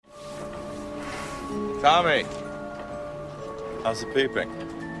Tommy! How's the peeping?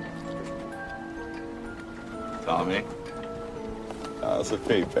 Tommy? How's the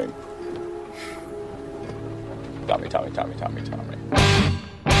peeping? Tommy.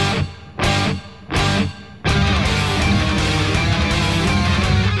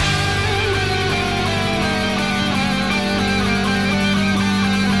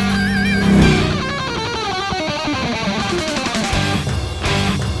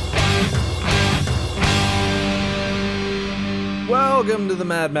 Welcome to the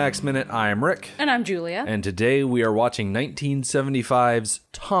Mad Max Minute. I'm Rick. And I'm Julia. And today we are watching 1975's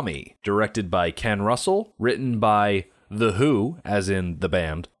Tommy, directed by Ken Russell, written by The Who, as in the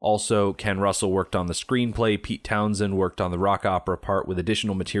band. Also, Ken Russell worked on the screenplay, Pete Townsend worked on the rock opera part with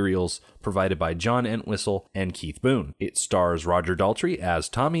additional materials provided by John Entwistle and Keith Boone. It stars Roger Daltrey as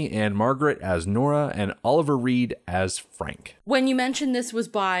Tommy and Margaret as Nora and Oliver Reed as Frank. When you mentioned this was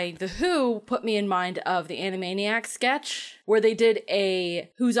by The Who, put me in mind of the Animaniacs sketch where they did a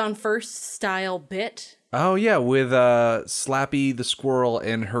Who's on First style bit. Oh, yeah, with Slappy the squirrel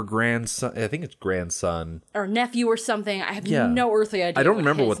and her grandson. I think it's grandson. Or nephew or something. I have no earthly idea. I don't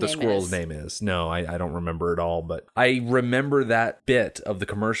remember what the squirrel's name is. No, I don't remember at all. But I remember that bit of the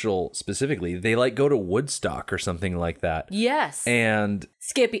commercial specifically. They go to Woodstock or something like that. Yes. And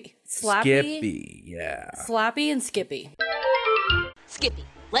Skippy. Skippy, yeah. Slappy and Skippy. Skippy,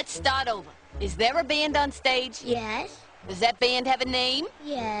 let's start over. Is there a band on stage? Yes. Does that band have a name?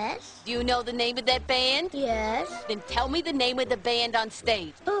 Yes. Do you know the name of that band? Yes. Then tell me the name of the band on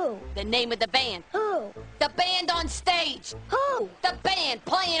stage. Who? The name of the band. Who? The band on stage. Who? The band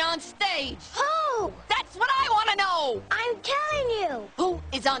playing on stage. Who? That's what I want to know. I'm telling you. Who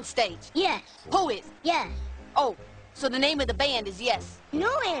is on stage? Yes. Who is? Yes. Oh, so the name of the band is Yes.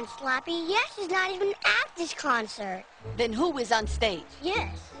 No, Aunt Slappy. Yes is not even at this concert. Then who is on stage?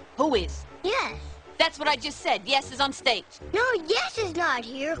 Yes. Who is? Yes. That's what I just said. Yes is on stage. No, Yes is not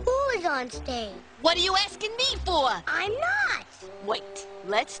here. Who is on stage? What are you asking me for? I'm not. Wait,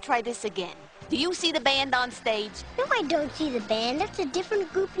 let's try this again. Do you see the band on stage? No, I don't see the band. That's a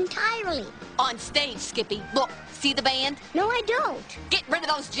different group entirely. On stage, Skippy. Look, see the band? No, I don't. Get rid of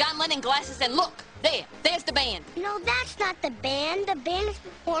those John Lennon glasses and look. There's the band. No, that's not the band. The band is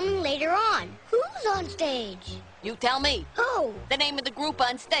performing later on. Who's on stage? You tell me. Who? The name of the group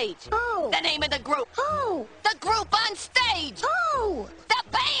on stage. Who? The name of the group. Who? The group on stage. Who? The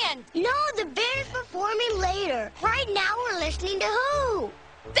band. No, the band is performing later. Right now we're listening to Who?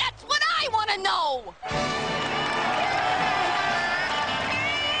 That's what I want to know.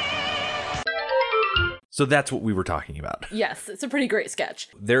 So that's what we were talking about. Yes, it's a pretty great sketch.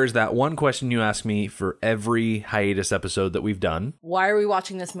 There's that one question you ask me for every hiatus episode that we've done. Why are we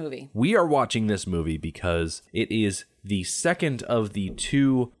watching this movie? We are watching this movie because it is the second of the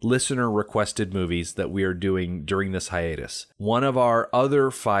two listener-requested movies that we are doing during this hiatus. One of our other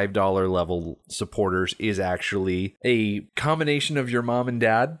 $5 level supporters is actually a combination of your mom and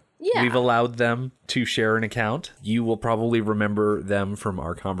dad. Yeah. We've allowed them to share an account. You will probably remember them from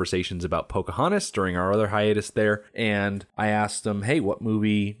our conversations about Pocahontas during our other hiatus there. And I asked them, hey, what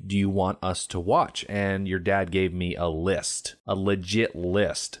movie do you want us to watch? And your dad gave me a list, a legit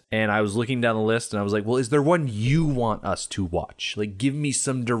list. And I was looking down the list and I was like, well, is there one you want us to watch? Give me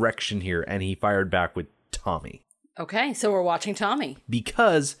some direction here. And he fired back with Tommy. Okay, so we're watching Tommy.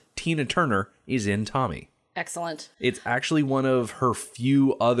 Because Tina Turner is in Tommy. Excellent. It's actually one of her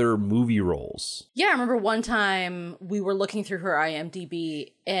few other movie roles. Yeah, I remember one time we were looking through her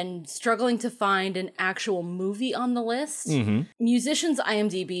IMDb and struggling to find an actual movie on the list. Mm-hmm. Musicians'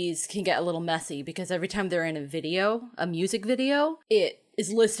 IMDbs can get a little messy because every time they're in a music video, it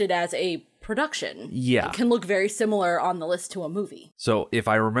is listed as a production. Yeah. It can look very similar on the list to a movie. So if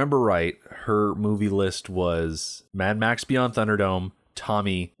I remember right, her movie list was Mad Max Beyond Thunderdome,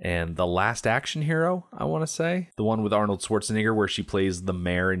 Tommy, and The Last Action Hero, I want to say. The one with Arnold Schwarzenegger where she plays the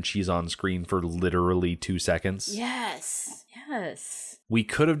mayor and she's on screen for literally 2 seconds. Yes. We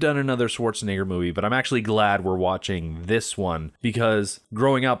could have done another Schwarzenegger movie, but I'm actually glad we're watching this one because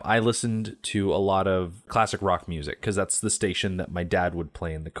growing up, I listened to a lot of classic rock music because that's the station that my dad would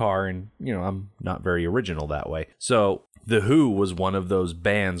play in the car. And, I'm not very original that way. So The Who was one of those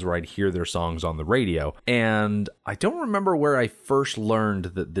bands where I'd hear their songs on the radio. And I don't remember where I first learned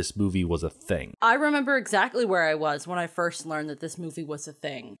that this movie was a thing. I remember exactly where I was when I first learned that this movie was a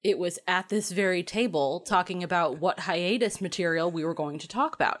thing. It was at this very table talking about what hiatus material we were going to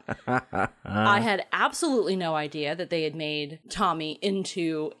talk about. I had absolutely no idea that they had made Tommy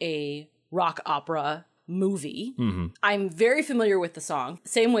into a rock opera movie. I'm very familiar with the song,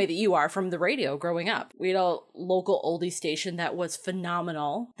 same way that you are from the radio growing up. We had a local oldie station that was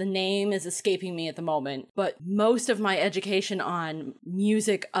phenomenal. The name is escaping me at the moment, but most of my education on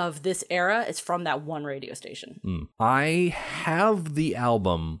music of this era is from that one radio station. I have the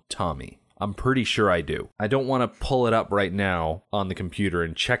album Tommy. I'm pretty sure I do. I don't want to pull it up right now on the computer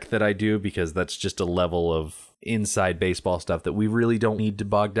and check that I do, because that's just a level of inside baseball stuff that we really don't need to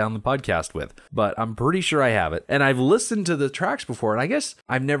bog down the podcast with. But I'm pretty sure I have it. And I've listened to the tracks before, and I guess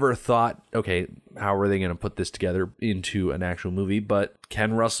I've never thought, okay, how are they going to put this together into an actual movie? But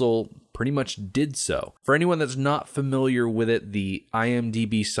Ken Russell pretty much did so. For anyone that's not familiar with it, the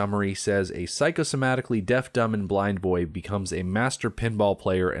IMDb summary says a psychosomatically deaf, dumb, and blind boy becomes a master pinball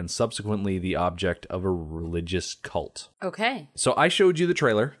player and subsequently the object of a religious cult. Okay. So I showed you the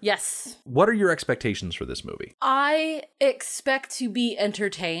trailer. Yes. What are your expectations for this movie? I expect to be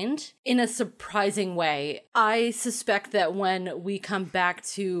entertained in a surprising way. I suspect that when we come back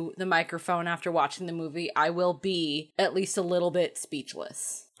to the microphone after watching the movie, I will be at least a little bit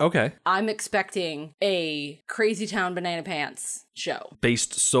speechless. Okay. I'm expecting a Crazy Town Banana Pants show.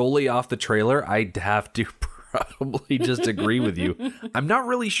 Based solely off the trailer, I'd have to probably just agree with you. I'm not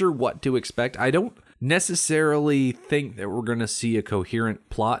really sure what to expect. I don't necessarily think that we're going to see a coherent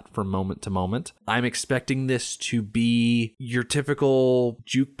plot from moment to moment. I'm expecting this to be your typical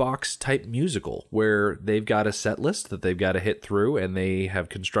jukebox type musical where they've got a set list that they've got to hit through and they have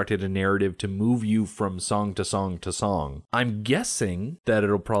constructed a narrative to move you from song to song to song. I'm guessing that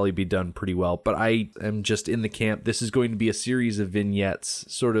it'll probably be done pretty well, but I am just in the camp. This is going to be a series of vignettes,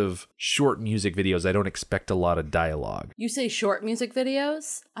 sort of short music videos. I don't expect a lot of dialogue. You say short music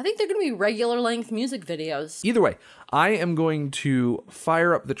videos? I think they're going to be regular length music videos. Either way, I am going to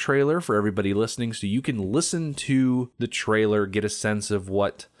fire up the trailer for everybody listening so you can listen to the trailer, get a sense of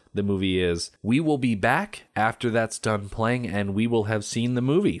what the movie is. We will be back after that's done playing and we will have seen the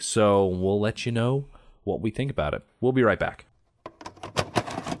movie. So we'll let you know what we think about it. We'll be right back.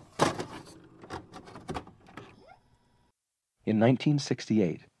 In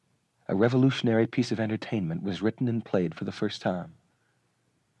 1968, a revolutionary piece of entertainment was written and played for the first time.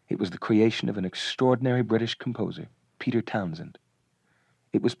 It was the creation of an extraordinary British composer, Peter Townsend.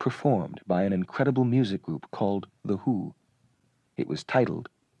 It was performed by an incredible music group called The Who. It was titled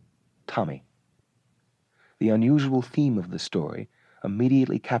Tommy. The unusual theme of the story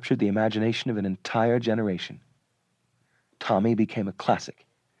immediately captured the imagination of an entire generation. Tommy became a classic,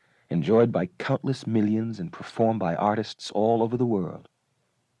 enjoyed by countless millions and performed by artists all over the world.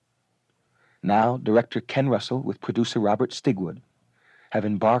 Now, director Ken Russell with producer Robert Stigwood have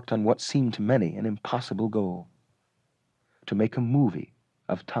embarked on what seemed to many an impossible goal: to make a movie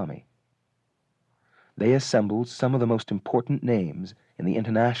of Tommy. They assembled some of the most important names in the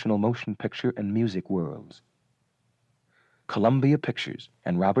international motion picture and music worlds. Columbia Pictures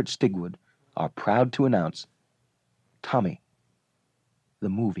and Robert Stigwood are proud to announce Tommy, the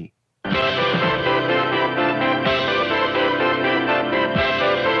movie.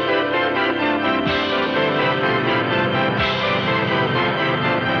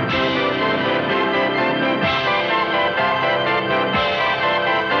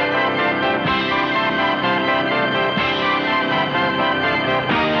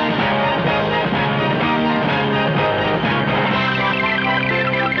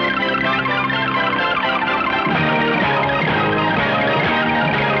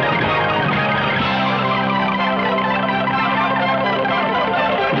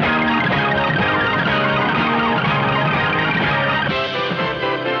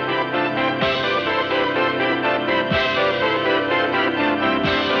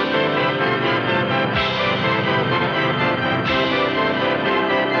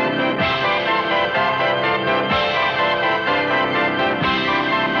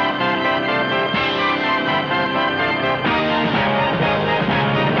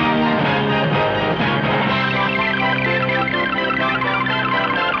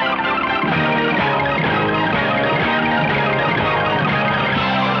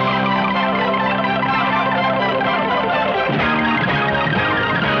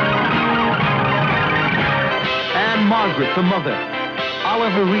 Margaret, the mother,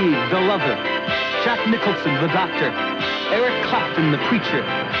 Oliver Reed, the lover, Jack Nicholson, the doctor, Eric Clapton, the preacher,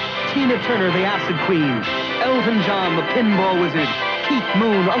 Tina Turner, the acid queen, Elton John, the pinball wizard, Keith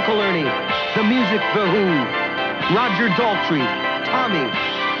Moon, Uncle Ernie, the music, The Who, Roger Daltrey, Tommy.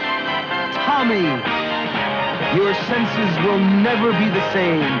 Tommy, your senses will never be the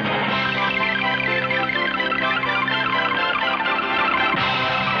same.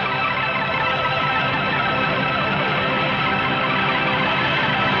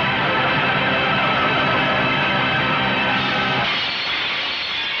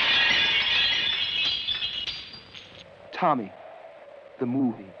 Tommy, the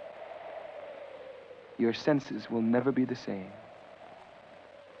movie. Your senses will never be the same.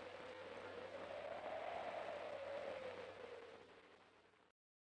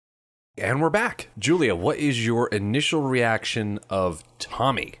 And we're back. Julia, what is your initial reaction of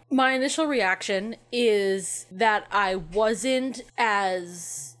Tommy? My initial reaction is that I wasn't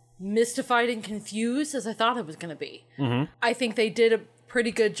as mystified and confused as I thought it was going to be. Mm-hmm. I think they did a pretty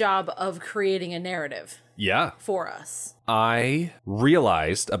good job of creating a narrative Yeah. for us. I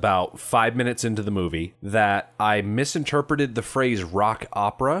realized about 5 minutes into the movie that I misinterpreted the phrase rock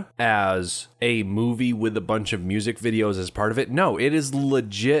opera as a movie with a bunch of music videos as part of it. No, it is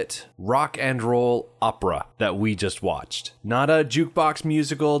legit rock and roll opera that we just watched. Not a jukebox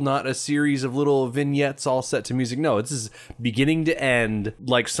musical, not a series of little vignettes all set to music. No, this is beginning to end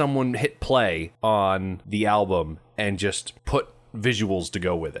like someone hit play on the album and just put visuals to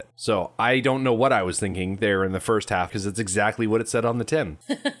go with it. So I don't know what I was thinking there in the first half because it's exactly what it said on the tin.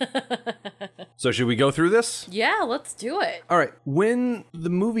 So should we go through this? Yeah, let's do it. All right. When the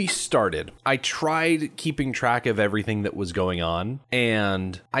movie started, I tried keeping track of everything that was going on.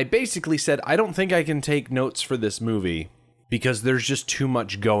 And I basically said, I don't think I can take notes for this movie because there's just too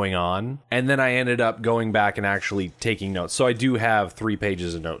much going on. And then I ended up going back and actually taking notes. So I do have 3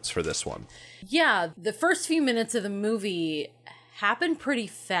 pages of notes for this one. Yeah, the first few minutes of the movie happened pretty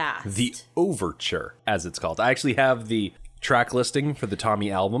fast. The overture, as it's called. I actually have the track listing for the Tommy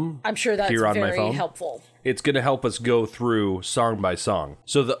album. I'm sure that's here on my very phone. helpful. It's going to help us go through song by song.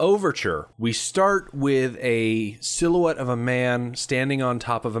 So the overture, we start with a silhouette of a man standing on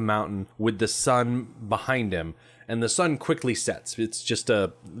top of a mountain with the sun behind him. And the sun quickly sets. It's just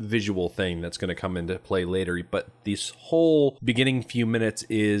a visual thing that's going to come into play later. But this whole beginning few minutes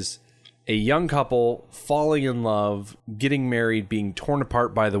is a young couple falling in love, getting married, being torn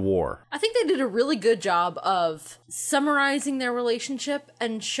apart by the war. I think they did a really good job of summarizing their relationship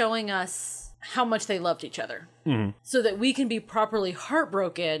and showing us how much they loved each other. Mm-hmm. So that we can be properly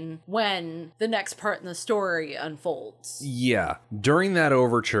heartbroken when the next part in the story unfolds. Yeah. During that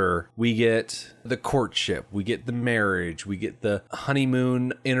overture, we get the courtship, we get the marriage, we get the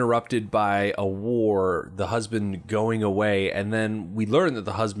honeymoon interrupted by a war, the husband going away, and then we learn that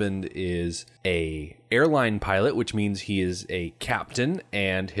the husband is a airline pilot, which means he is a captain,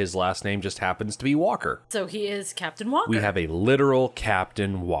 and his last name just happens to be Walker. So he is Captain Walker. We have a literal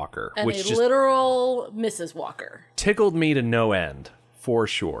Captain Walker. And which a just literal Mrs. Walker. tickled me to no end, for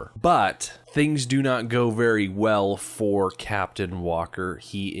sure. But things do not go very well for Captain Walker.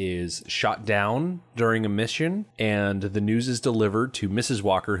 He is shot down during a mission, and the news is delivered to Mrs.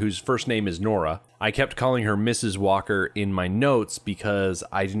 Walker, whose first name is Nora. I kept calling her Mrs. Walker in my notes because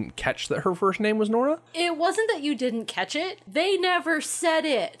I didn't catch that her first name was Nora. It wasn't that you didn't catch it. They never said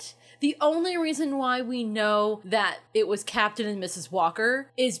it. The only reason why we know that it was Captain and Mrs.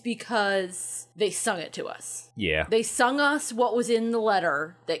 Walker is because they sung it to us. Yeah. They sung us what was in the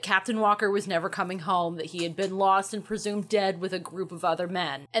letter, that Captain Walker was never coming home, that he had been lost and presumed dead with a group of other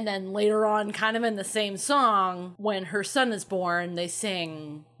men. And then later on, kind of in the same song, when her son is born, they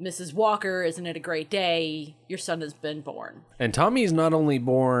sing, Mrs. Walker, isn't it a great day? Your son has been born. And Tommy is not only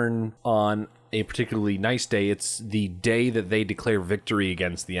born on a particularly nice day, it's the day that they declare victory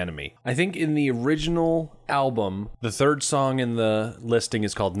against the enemy. I think in the original album, the third song in the listing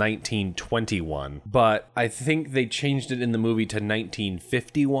is called 1921, but I think they changed it in the movie to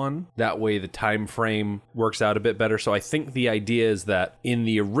 1951. That way the time frame works out a bit better. So I think the idea is that in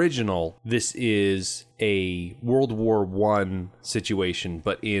the original, this is a World War I situation,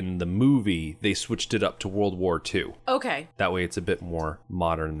 but in the movie, they switched it up to World War II. Okay. That way it's a bit more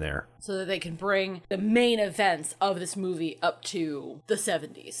modern there. So that they can bring the main events of this movie up to the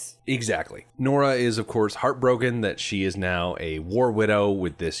 70s. Exactly. Nora is, of course, heartbroken that she is now a war widow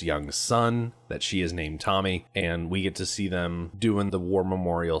with this young son that she is named Tommy, and we get to see them doing the war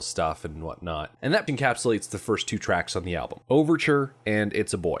memorial stuff and whatnot. And that encapsulates the first 2 tracks on the album, Overture and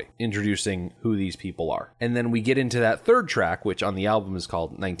It's a Boy, introducing who these people are. And then we get into that third track, which on the album is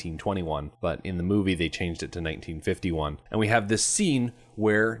called 1921, but in the movie they changed it to 1951. And we have this scene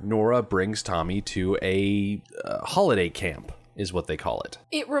where Nora brings Tommy to a holiday camp, is what they call it.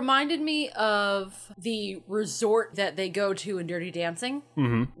 It reminded me of the resort that they go to in Dirty Dancing,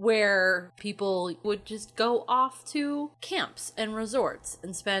 where people would just go off to camps and resorts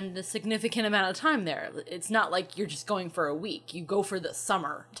and spend a significant amount of time there. It's not like you're just going for a week. You go for the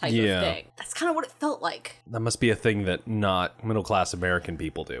summer type of thing. That's kind of what it felt like. That must be a thing that not middle-class American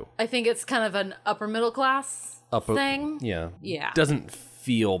people do. I think it's kind of an upper middle class thing. Yeah. Yeah. Doesn't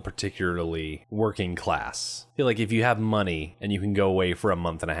feel particularly working class. I feel like if you have money and you can go away for a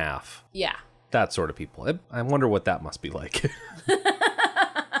month and a half. Yeah. That sort of people. I wonder what that must be like.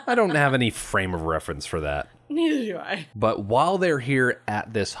 I don't have any frame of reference for that. Neither do I. But while they're here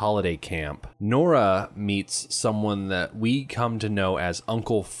at this holiday camp, Nora meets someone that we come to know as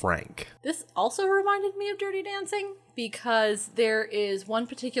Uncle Frank. This also reminded me of Dirty Dancing because there is one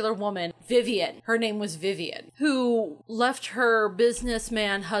particular woman, Vivian, her name was Vivian, who left her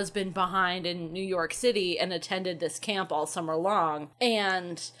businessman husband behind in New York City and attended this camp all summer long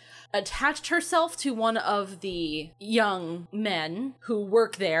and attached herself to one of the young men who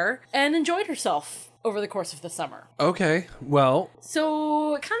work there and enjoyed herself over the course of the summer. Okay, well...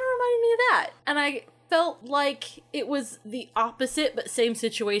 So it kind of reminded me of that. And I felt like it was the opposite, but same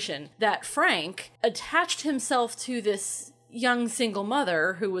situation. That Frank attached himself to this young single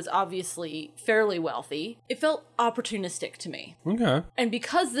mother who was obviously fairly wealthy. It felt opportunistic to me. Okay. And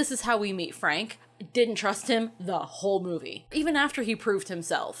because this is how we meet Frank, I didn't trust him the whole movie. Even after he proved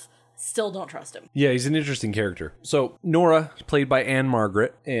himself. Still don't trust him. Yeah, he's an interesting character. So, Nora, played by Anne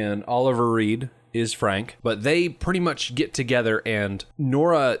Margaret, and Oliver Reed is Frank, but they pretty much get together and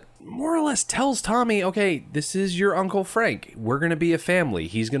Nora more or less tells Tommy, okay, this is your Uncle Frank. We're going to be a family.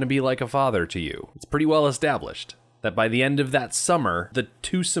 He's going to be like a father to you. It's pretty well established that by the end of that summer, the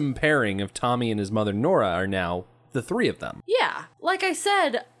twosome pairing of Tommy and his mother Nora are now the three of them. Yeah, like I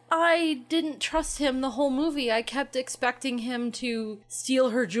said, I didn't trust him the whole movie. I kept expecting him to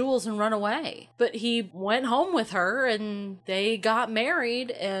steal her jewels and run away. But he went home with her and they got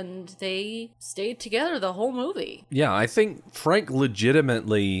married and they stayed together the whole movie. Yeah, I think Frank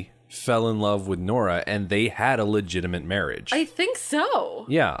legitimately fell in love with Nora and they had a legitimate marriage. I think so.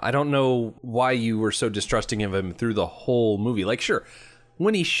 Yeah, I don't know why you were so distrusting of him through the whole movie. Like, sure,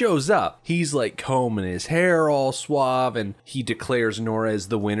 when he shows up, he's like combing his hair all suave and he declares Nora as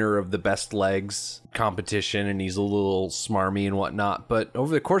the winner of the best legs competition and he's a little smarmy and whatnot. But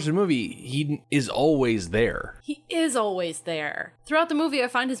over the course of the movie, he is always there. He is always there. Throughout the movie, I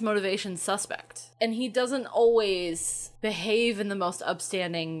find his motivation suspect. And he doesn't always behave in the most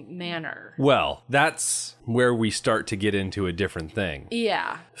upstanding manner. Well, that's where we start to get into a different thing.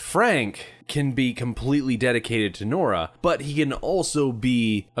 Yeah. Frank can be completely dedicated to Nora, but he can also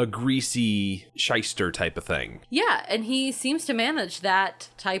be a greasy shyster type of thing. Yeah, and he seems to manage that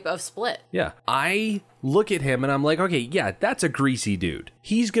type of split. Yeah. I look at him and I'm like, okay, yeah, that's a greasy dude.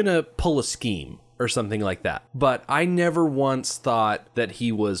 He's gonna pull a scheme or something like that. But I never once thought that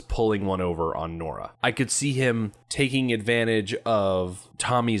he was pulling one over on Nora. I could see him taking advantage of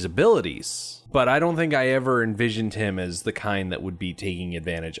Tommy's abilities, but I don't think I ever envisioned him as the kind that would be taking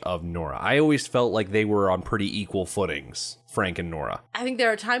advantage of Nora. I always felt like they were on pretty equal footings, Frank and Nora. I think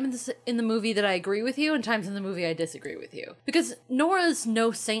there are times in the movie that I agree with you and times in the movie I disagree with you. Because Nora's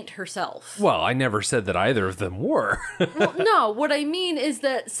no saint herself. Well, I never said that either of them were. Well, no, what I mean is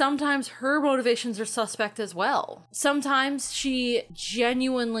that sometimes her motivations are suspect as well. Sometimes she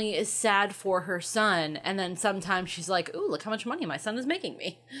genuinely is sad for her son, and then sometimes she's like, ooh, look how much money my son is making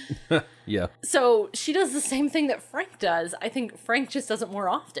me. Yeah. So she does the same thing that Frank does. I think Frank just does it more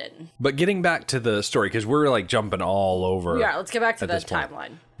often. But getting back to the story, because we're like jumping all over. Yeah, let's get back to at the this point.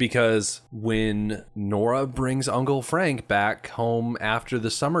 timeline. Because when Nora brings Uncle Frank back home after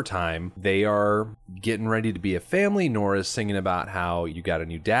the summertime, they are getting ready to be a family. Nora's singing about how you got a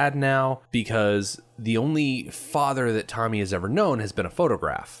new dad now, because the only father that Tommy has ever known has been a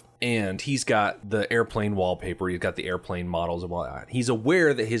photograph. And he's got the airplane wallpaper, he's got the airplane models and whatnot. He's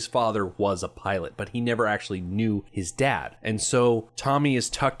aware that his father was a pilot, but he never actually knew his dad. And so Tommy is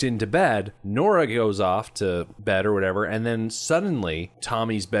tucked into bed, Nora goes off to bed or whatever, and then suddenly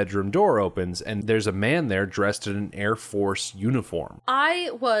Tommy's bedroom door opens and there's a man there dressed in an Air Force uniform.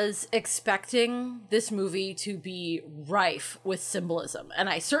 I was expecting this movie to be rife with symbolism, and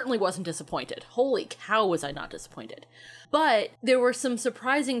I certainly wasn't disappointed. Holy cow, was I not disappointed. But there were some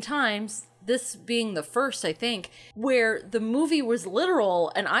surprising times, this being the first, I think, where the movie was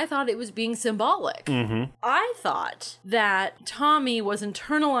literal and I thought it was being symbolic. Mm-hmm. I thought that Tommy was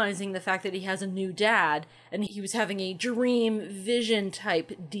internalizing the fact that he has a new dad and he was having a dream vision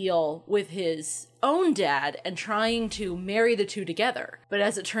type deal with his own dad and trying to marry the two together. But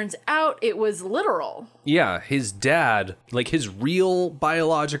as it turns out, it was literal. Yeah, his dad, like his real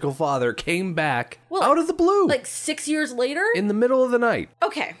biological father, came back out of the blue. Like 6 years later? In the middle of the night.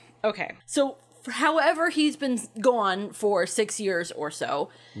 Okay. So however he's been gone for 6 years or so,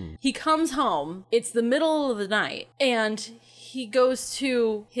 he comes home, it's the middle of the night, and he goes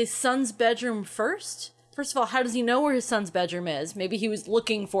to his son's bedroom first First of all, how does he know where his son's bedroom is? Maybe he was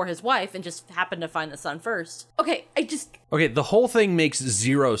looking for his wife and just happened to find the son first. Okay, Okay, the whole thing makes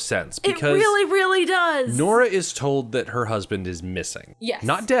zero sense because it really, really does. Nora is told that her husband is missing. Yes.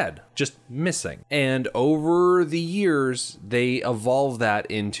 Not dead, just missing. And over the years, they evolve that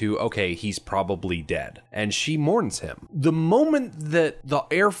into, okay, he's probably dead. And she mourns him. The moment that the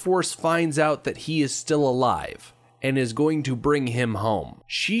Air Force finds out that he is still alive and is going to bring him home,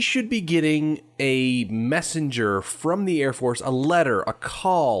 she should be getting a messenger from the Air Force, a letter, a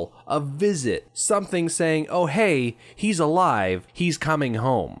call, a visit, something saying, oh, hey, he's alive, he's coming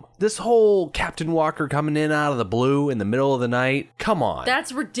home. This whole Captain Walker coming in out of the blue in the middle of the night, come on.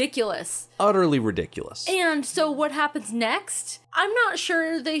 That's ridiculous. Utterly ridiculous. And so what happens next? I'm not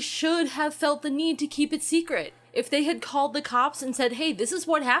sure they should have felt the need to keep it secret. If they had called the cops and said, hey, this is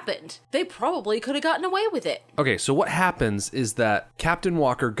what happened, they probably could have gotten away with it. Okay, so what happens is that Captain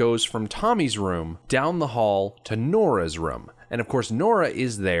Walker goes from Tommy's room down the hall to Nora's room. And of course, Nora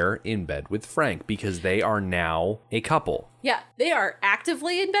is there in bed with Frank because they are now a couple. Yeah, they are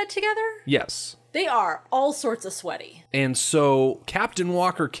actively in bed together. Yes. They are all sorts of sweaty. And so Captain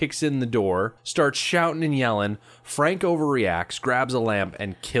Walker kicks in the door, starts shouting and yelling. Frank overreacts, grabs a lamp,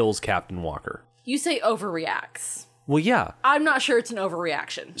 and kills Captain Walker. You say overreacts. Well, yeah. I'm not sure it's an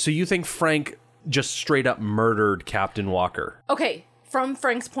overreaction. So you think Frank just straight up murdered Captain Walker? Okay, from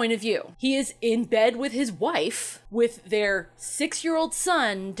Frank's point of view, he is in bed with his wife, with their 6-year-old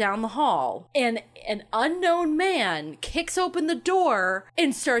son down the hall, and an unknown man kicks open the door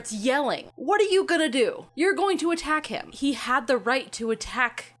and starts yelling. What are you gonna do? You're going to attack him. He had the right to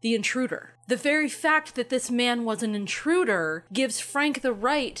attack the intruder. The very fact that this man was an intruder gives Frank the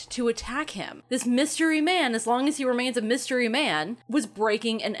right to attack him. This mystery man, as long as he remains a mystery man, was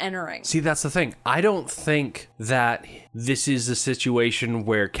breaking and entering. See, that's the thing. I don't think that this is a situation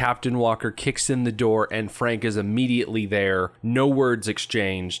where Captain Walker kicks in the door and Frank is immediately there, no words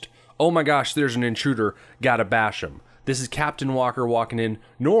exchanged. Oh my gosh, there's an intruder, gotta bash him. This is Captain Walker walking in.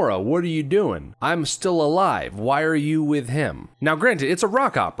 Nora, what are you doing? I'm still alive. Why are you with him? Now, granted, it's a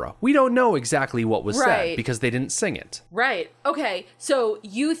rock opera. We don't know exactly what was said because they didn't sing it. Right. Okay. So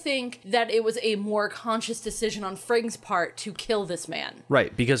you think that it was a more conscious decision on Frank's part to kill this man?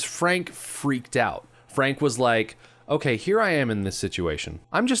 Right, because Frank freaked out. Frank was like, okay, here I am in this situation.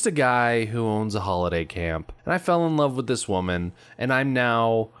 I'm just a guy who owns a holiday camp, and I fell in love with this woman, and I'm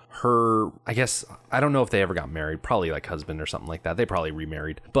now her, I guess, I don't know if they ever got married, probably like husband or something like that. They probably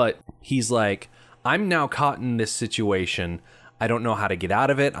remarried. But he's like, I'm now caught in this situation. I don't know how to get out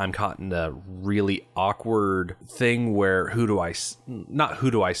of it. I'm caught in a really awkward thing where not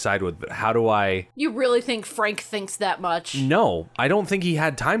who do I side with, but how do I... You really think Frank thinks that much? No, I don't think he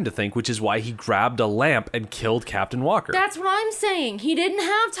had time to think, which is why he grabbed a lamp and killed Captain Walker. That's what I'm saying. He didn't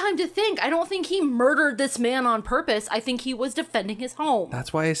have time to think. I don't think he murdered this man on purpose. I think he was defending his home.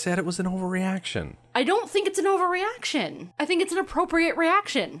 That's why I said it was an overreaction. I don't think it's an overreaction. I think it's an appropriate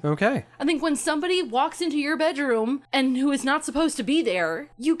reaction. Okay. I think when somebody walks into your bedroom and who is not supposed to be there,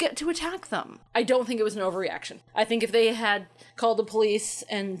 you get to attack them. I don't think it was an overreaction. I think if they had called the police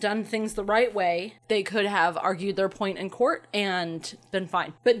and done things the right way, they could have argued their point in court and been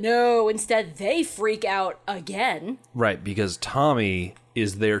fine. But no, instead they freak out again. Right, because Tommy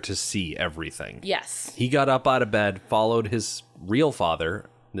is there to see everything. Yes. He got up out of bed, followed his real father,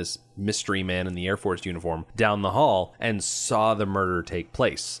 this mystery man in the Air Force uniform, down the hall and saw the murder take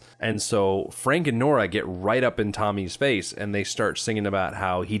place. And so Frank and Nora get right up in Tommy's face and they start singing about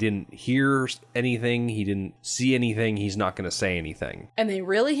how he didn't hear anything, he didn't see anything, he's not going to say anything. And they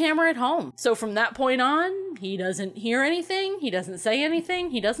really hammer it home. So from that point on, he doesn't hear anything, he doesn't say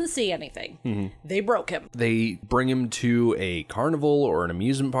anything, he doesn't see anything. Mm-hmm. They broke him. They bring him to a carnival or an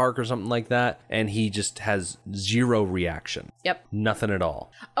amusement park or something like that, and he just has zero reaction. Yep. Nothing at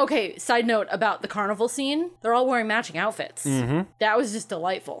all. Okay, side note about the carnival scene. They're all wearing matching outfits. Mm-hmm. That was just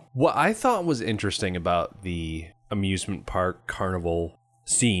delightful. What I thought was interesting about the amusement park carnival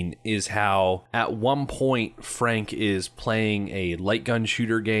scene is how at one point Frank is playing a light gun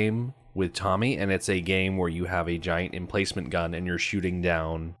shooter game with Tommy, and it's a game where you have a giant emplacement gun and you're shooting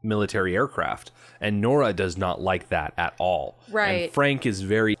down military aircraft. And Nora does not like that at all. Right. And Frank is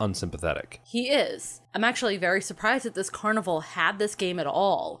very unsympathetic. He is. I'm actually very surprised that this carnival had this game at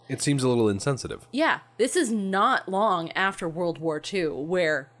all. It seems a little insensitive. Yeah, this is not long after World War II,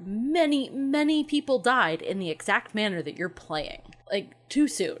 where many, many people died in the exact manner that you're playing. Like, too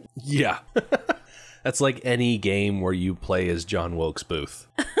soon. Yeah. That's like any game where you play as John Wilkes Booth.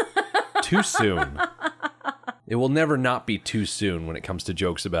 Too soon. It will never not be too soon when it comes to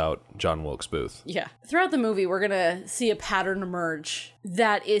jokes about John Wilkes Booth. Yeah. Throughout the movie, we're going to see a pattern emerge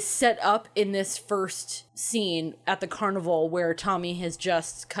that is set up in this first scene at the carnival where Tommy has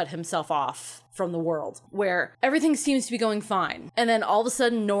just cut himself off from the world, where everything seems to be going fine. And then all of a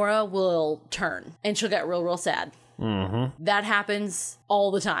sudden, Nora will turn and she'll get real, real sad. Mm-hmm. That happens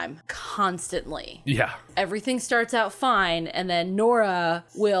all the time, constantly. Yeah. Everything starts out fine, and then Nora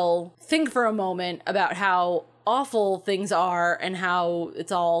will think for a moment about how awful things are and how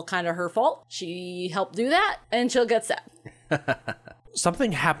it's all kind of her fault. She helped do that, and she'll get sad.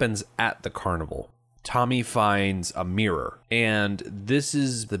 Something happens at the carnival. Tommy finds a mirror, and this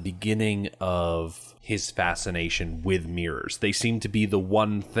is the beginning of his fascination with mirrors. They seem to be the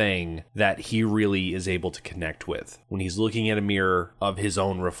one thing that he really is able to connect with when he's looking at a mirror of his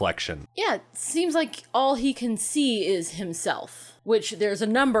own reflection. Yeah, it seems like all he can see is himself. Which there's a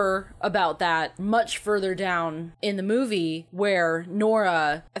number about that much further down in the movie where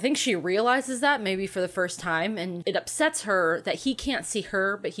Nora, I think she realizes that maybe for the first time, and it upsets her that he can't see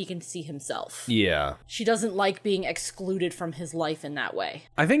her, but he can see himself. Yeah. She doesn't like being excluded from his life in that way.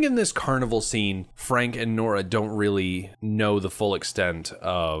 I think in this carnival scene, Frank and Nora don't really know the full extent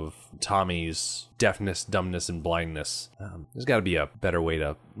of Tommy's deafness, dumbness, and blindness. There's got to be a better way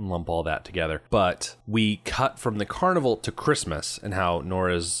to lump all that together. But we cut from the carnival to Christmas and how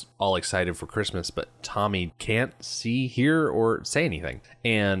Nora's all excited for Christmas, but Tommy can't see, hear, or say anything.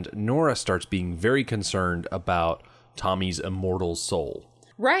 And Nora starts being very concerned about Tommy's immortal soul.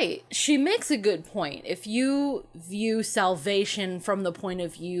 Right. She makes a good point. If you view salvation from the point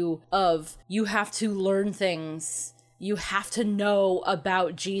of view of you have to learn things, you have to know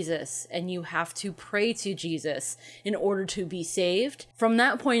about Jesus, and you have to pray to Jesus in order to be saved. From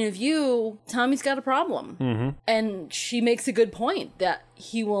that point of view, Tommy's got a problem. Mm-hmm. And she makes a good point that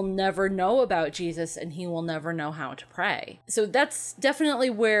he will never know about Jesus and he will never know how to pray. So that's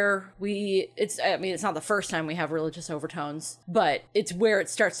definitely where it's not the first time we have religious overtones, but it's where it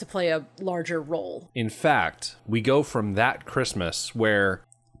starts to play a larger role. In fact, we go from that Christmas where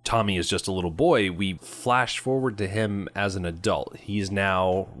Tommy is just a little boy, we flash forward to him as an adult. He's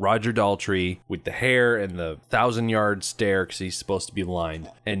now Roger Daltrey with the hair and the 1,000-yard stare because he's supposed to be blind.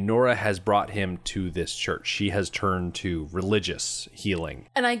 And Nora has brought him to this church. She has turned to religious healing.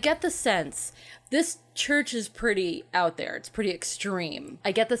 And I get the sense this church is pretty out there. It's pretty extreme.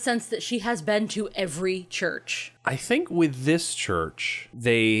 I get the sense that she has been to every church. I think with this church,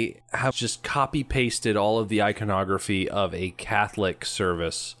 they have just copy-pasted all of the iconography of a Catholic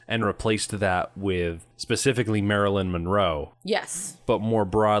service and replaced that with specifically Marilyn Monroe. Yes. But more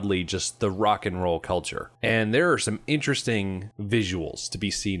broadly, just the rock and roll culture. And there are some interesting visuals to be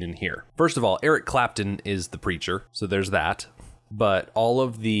seen in here. First of all, Eric Clapton is the preacher, so there's that. But all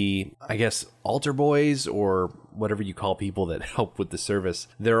of the, I guess, altar boys or whatever you call people that help with the service,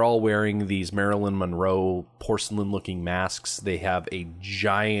 they're all wearing these Marilyn Monroe porcelain-looking masks. They have a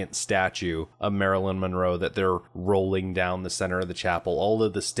giant statue of Marilyn Monroe that they're rolling down the center of the chapel. All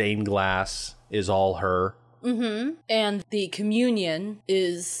of the stained glass is all her. Mm-hmm. And the communion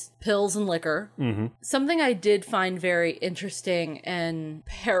is pills and liquor. Mm-hmm. Something I did find very interesting and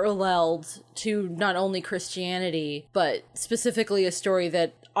paralleled to not only Christianity, but specifically a story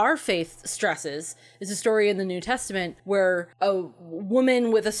that our faith stresses is a story in the New Testament where a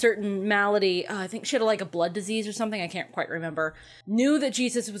woman with a certain malady, I think she had like a blood disease or something, I can't quite remember, knew that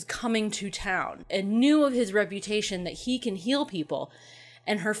Jesus was coming to town and knew of his reputation that he can heal people.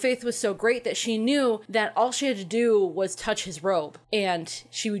 And her faith was so great that she knew that all she had to do was touch his robe and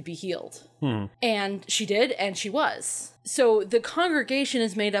she would be healed. And she did, and she was. So the congregation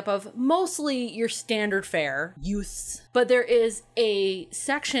is made up of mostly your standard fare youths, but there is a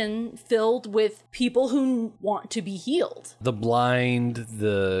section filled with people who want to be healed. The blind,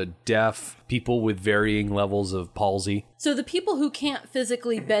 the deaf, people with varying levels of palsy. So the people who can't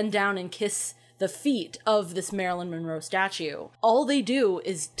physically bend down and kiss the feet of this Marilyn Monroe statue, all they do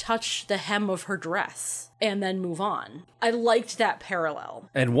is touch the hem of her dress and then move on. I liked that parallel.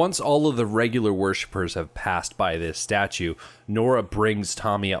 And once all of the regular worshipers have passed by this statue, Nora brings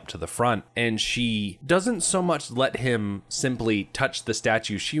Tommy up to the front, and she doesn't so much let him simply touch the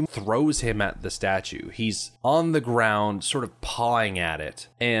statue, she throws him at the statue. He's on the ground, sort of pawing at it,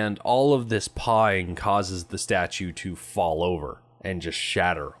 and all of this pawing causes the statue to fall over and just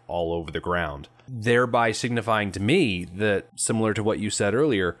shatter all over the ground, thereby signifying to me that, similar to what you said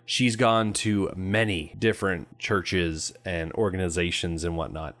earlier, she's gone to many different churches and organizations and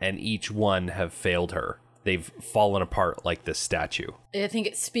whatnot, and each one have failed her. They've fallen apart like this statue. I think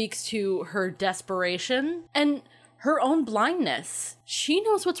it speaks to her desperation and her own blindness. She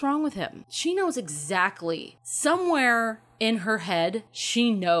knows what's wrong with him. She knows exactly. Somewhere in her head,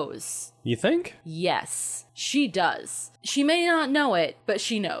 she knows. You think? Yes, she does. She may not know it, but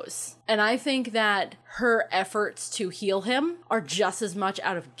she knows. And I think that her efforts to heal him are just as much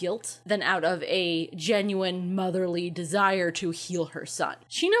out of guilt than out of a genuine motherly desire to heal her son.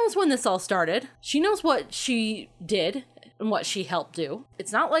 She knows when this all started. She knows what she did and what she helped do.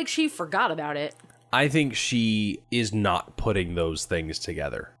 It's not like she forgot about it. I think she is not putting those things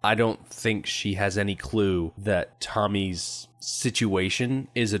together. I don't think she has any clue that Tommy's situation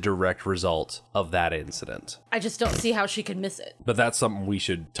is a direct result of that incident. I just don't see how she could miss it. But that's something we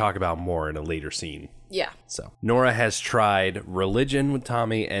should talk about more in a later scene. Yeah. So, Nora has tried religion with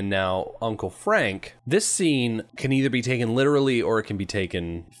Tommy and now Uncle Frank. This scene can either be taken literally or it can be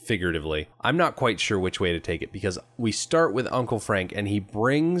taken figuratively. I'm not quite sure which way to take it because we start with Uncle Frank and he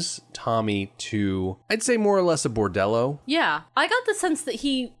brings Tommy to, I'd say more or less a bordello. Yeah. I got the sense that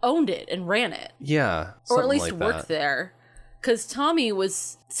he owned it and ran it. Yeah. Or at least like worked there. Because Tommy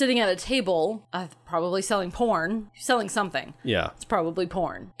was sitting at a table, probably selling porn, selling something. Yeah. It's probably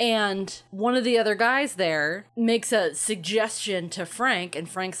porn. And one of the other guys there makes a suggestion to Frank, and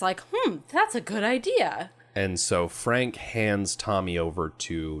Frank's like, that's a good idea. And so Frank hands Tommy over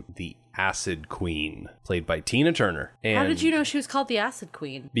to the Acid Queen, played by Tina Turner. And how did you know she was called the Acid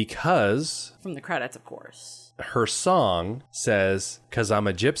Queen? Because From the credits, of course. Her song says, "'Cause I'm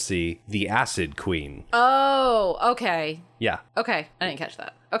a gypsy, the Acid Queen." Oh, okay. Yeah. Okay, I didn't catch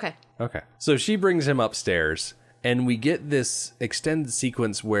that. Okay. Okay. So she brings him upstairs, and we get this extended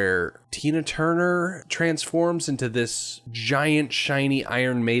sequence where Tina Turner transforms into this giant, shiny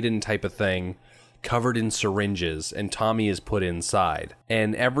Iron Maiden type of thing, covered in syringes, and Tommy is put inside.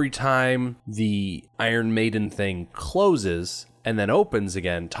 And every time the Iron Maiden thing closes and then opens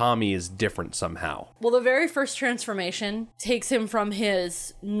again, Tommy is different somehow. Well, the very first transformation takes him from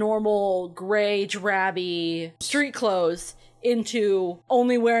his normal gray, drabby street clothes into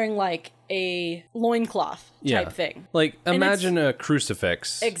only wearing like a loincloth type thing. Like, imagine a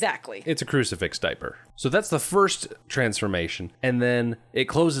crucifix. Exactly. It's a crucifix diaper. So that's the first transformation. And then it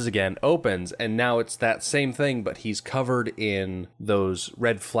closes again, opens, and now it's that same thing, but he's covered in those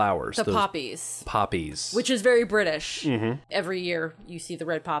red flowers. The those poppies. Poppies. Which is very British. Mm-hmm. Every year you see the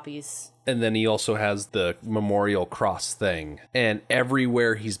red poppies. And then he also has the memorial cross thing. And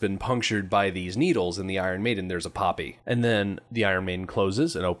everywhere he's been punctured by these needles in the Iron Maiden, there's a poppy. And then the Iron Maiden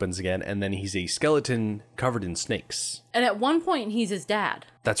closes and opens again, and then he's a skeleton covered in snakes. And at one point, he's his dad.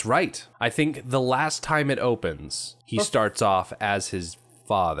 That's right. I think the last time it opens, he starts off as his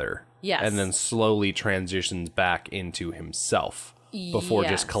father. Yes. And then slowly transitions back into himself before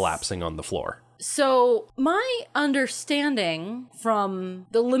just collapsing on the floor. So my understanding from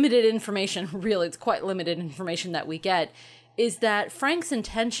the limited information, really it's quite limited information that we get, is that Frank's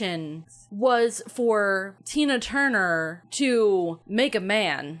intention was for Tina Turner to make a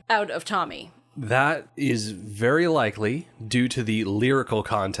man out of Tommy. That is very likely due to the lyrical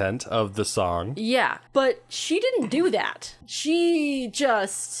content of the song. Yeah, but she didn't do that. She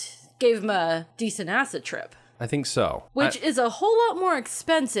just gave him a decent acid trip. I think so. Which is a whole lot more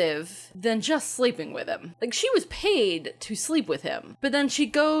expensive than just sleeping with him. Like, she was paid to sleep with him, but then she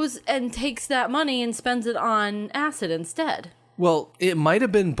goes and takes that money and spends it on acid instead. Well, it might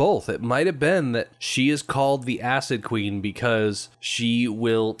have been both. It might have been that she is called the Acid Queen because she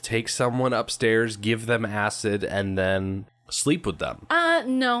will take someone upstairs, give them acid, and then sleep with them.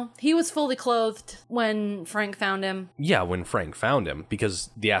 No. He was fully clothed when Frank found him. Yeah, when Frank found him,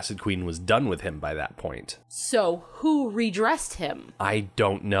 because the Acid Queen was done with him by that point. So, who redressed him? I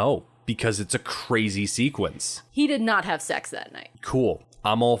don't know, because it's a crazy sequence. He did not have sex that night. Cool.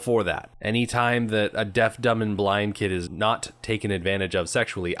 I'm all for that. Anytime that a deaf, dumb, and blind kid is not taken advantage of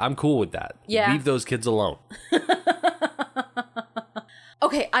sexually, I'm cool with that. Yeah. Leave those kids alone.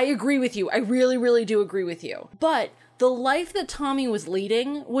 Okay, I agree with you. I really, really do agree with you. But the life that Tommy was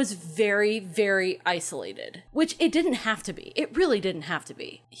leading was very, very isolated, which it didn't have to be. It really didn't have to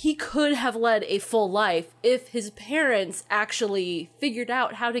be. He could have led a full life if his parents actually figured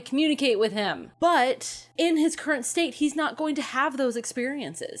out how to communicate with him. But in his current state, he's not going to have those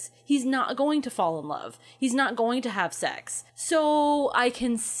experiences. He's not going to fall in love. He's not going to have sex. So I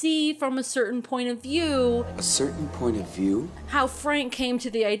can see from a certain point of view... A certain point of view? How Frank came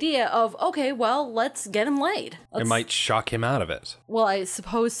to the idea of, okay, well, let's get him laid. It might shock him out of it. Well, I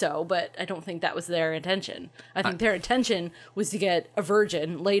suppose so, but I don't think that was their intention. I think their intention was to get a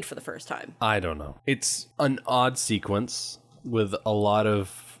virgin laid for the first time. I don't know. It's an odd sequence with a lot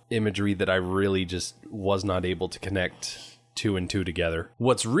of imagery that I really just was not able to connect two and two together.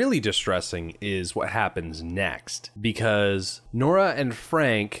 What's really distressing is what happens next, because Nora and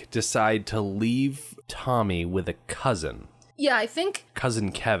Frank decide to leave Tommy with a cousin. Yeah, I think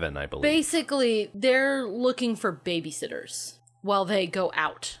Cousin Kevin, I believe. basically they're looking for babysitters while they go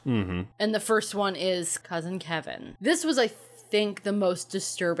out. Mm-hmm. And the first one is Cousin Kevin. This was, I think, the most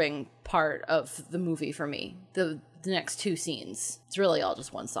disturbing part of the movie for me. The next two scenes. It's really all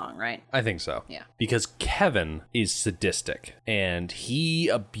just one song, right? I think so. Yeah. Because Kevin is sadistic and he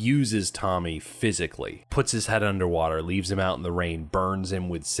abuses Tommy physically, puts his head underwater, leaves him out in the rain, burns him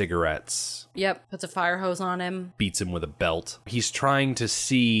with cigarettes. Yep, puts a fire hose on him. Beats him with a belt. He's trying to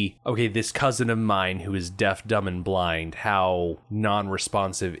see, okay, this cousin of mine who is deaf, dumb, and blind, how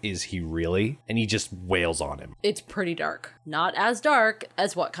non-responsive is he really? And he just wails on him. It's pretty dark. Not as dark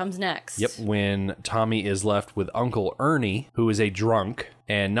as what comes next. Yep, when Tommy is left with Uncle Ernie, who is a drunk,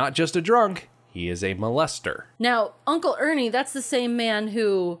 and not just a drunk, he is a molester. Now, Uncle Ernie, that's the same man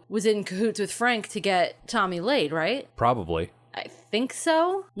who was in cahoots with Frank to get Tommy laid, right? Probably. I think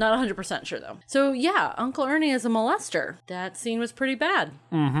so. Not 100% sure, though. So, yeah, Uncle Ernie is a molester. That scene was pretty bad.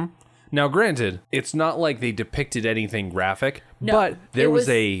 Mm-hmm. Now, granted, it's not like they depicted anything graphic, No, but there it was was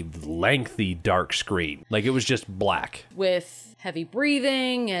a lengthy dark screen. Like, it was just black. With heavy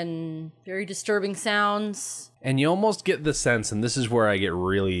breathing and very disturbing sounds. And you almost get the sense, and this is where I get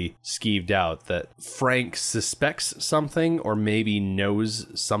really skeeved out, that Frank suspects something or maybe knows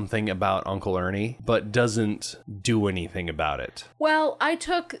something about Uncle Ernie, but doesn't do anything about it. Well, I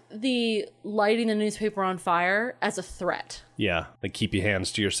took the lighting the newspaper on fire as a threat. Yeah, like keep your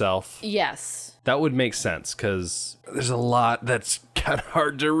hands to yourself. Yes. That would make sense, because there's a lot that's kind of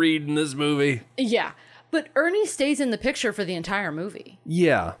hard to read in this movie. Yeah. But Ernie stays in the picture for the entire movie.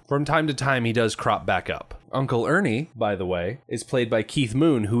 Yeah, from time to time he does crop back up. Uncle Ernie, by the way, is played by Keith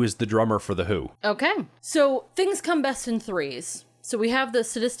Moon, who is the drummer for The Who. Okay. So things come best in threes. So we have the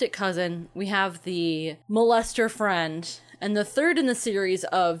sadistic cousin, we have the molester friend, and the third in the series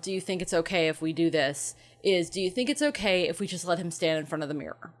of do you think it's okay if we do this is do you think it's okay if we just let him stand in front of the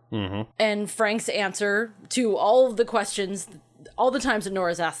mirror? Mm-hmm. And Frank's answer to all of the questions, all the times that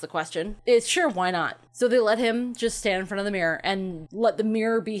Nora's asked the question, is sure, why not? So they let him just stand in front of the mirror and let the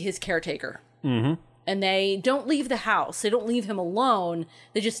mirror be his caretaker. Mm-hmm. And they don't leave the house. They don't leave him alone.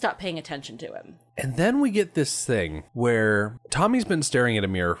 They just stop paying attention to him. And then we get this thing where Tommy's been staring at a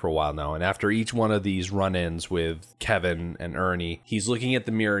mirror for a while now. And after each one of these run-ins with Kevin and Ernie, he's looking at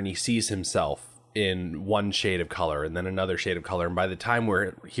the mirror and he sees himself in one shade of color and then another shade of color. And by the time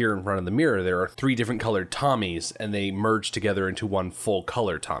we're here in front of the mirror, there are 3 different colored Tommies and they merge together into one full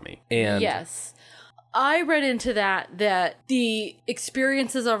color Tommy. And yes. I read into that the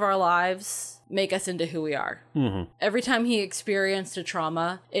experiences of our lives make us into who we are. Mm-hmm. Every time he experienced a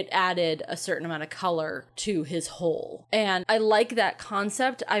trauma, it added a certain amount of color to his whole. And I like that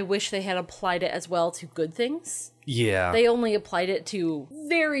concept. I wish they had applied it as well to good things. yeah. They only applied it to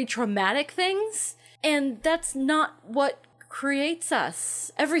very traumatic things. And that's not what creates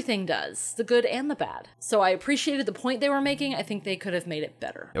us. Everything does, the good and the bad. So I appreciated the point they were making. I think they could have made it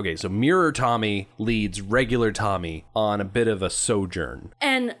better. Okay, so Mirror Tommy leads regular Tommy on a bit of a sojourn.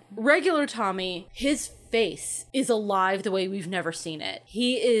 And regular Tommy, his face is alive the way we've never seen it.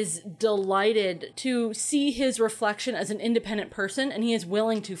 He is delighted to see his reflection as an independent person, and he is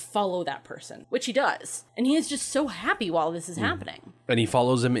willing to follow that person, which he does. And he is just so happy while this is happening. And he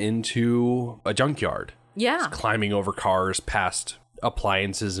follows him into a junkyard. Yeah. He's climbing over cars, past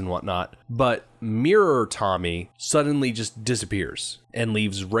appliances and whatnot. But Mirror Tommy suddenly just disappears and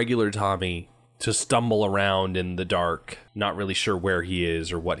leaves regular Tommy to stumble around in the dark, not really sure where he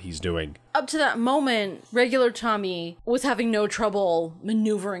is or what he's doing. Up to that moment, regular Tommy was having no trouble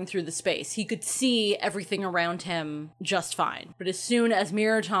maneuvering through the space. He could see everything around him just fine. But as soon as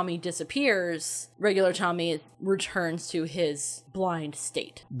Mirror Tommy disappears, regular Tommy returns to his blind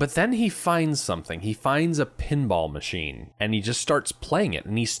state. But then he finds something. He finds a pinball machine and he just starts playing it.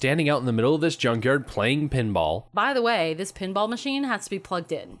 And he's standing out in the middle of this junkyard playing pinball. By the way, this pinball machine has to be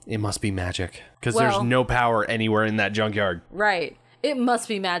plugged in. It must be magic because Well- there's no power anywhere in that junkyard. Right. It must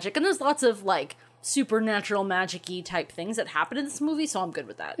be magic. And there's lots of, like, supernatural magic-y type things that happen in this movie, so I'm good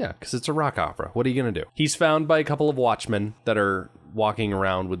with that. Yeah, because it's a rock opera. What are you going to do? He's found by a couple of watchmen that are walking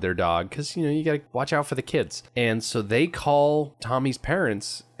around with their dog because, you know, you got to watch out for the kids. And so they call Tommy's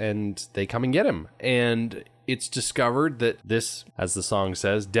parents and they come and get him. And it's discovered that this, as the song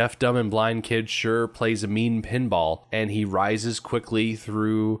says, deaf, dumb, and blind kid sure plays a mean pinball, and he rises quickly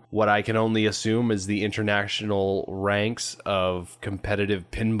through what I can only assume is the international ranks of competitive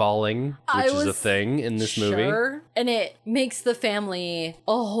pinballing, which is a thing in this movie. And it makes the family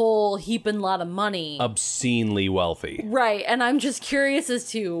a whole heaping lot of money. Obscenely wealthy. Right, and I'm just curious as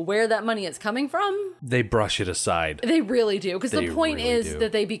to where that money is coming from. They brush it aside. They really do, because the point really is do.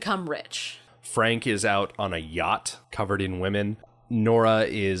 that they become rich. Frank is out on a yacht covered in women. Nora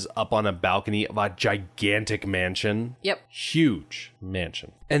is up on a balcony of a gigantic mansion. Yep. Huge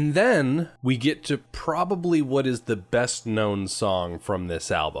mansion. And then we get to probably what is the best known song from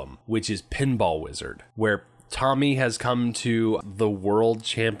this album, which is Pinball Wizard, where Tommy has come to the world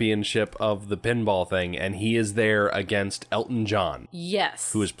championship of the pinball thing, and he is there against Elton John.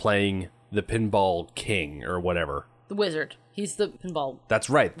 Yes. Who is playing the Pinball King or whatever. The wizard. He's the pinball. That's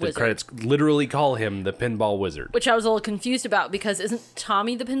right. The wizard. credits literally call him the Pinball Wizard. Which I was a little confused about, because isn't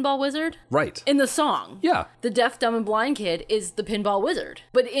Tommy the pinball wizard? Right. In the song. Yeah. The deaf, dumb, and blind kid is the pinball wizard.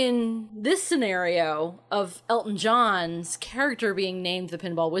 But in this scenario of Elton John's character being named the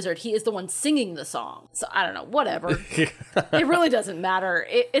pinball wizard, he is the one singing the song. So I don't know, whatever. It really doesn't matter.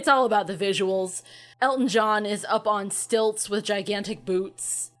 It's all about the visuals. Elton John is up on stilts with gigantic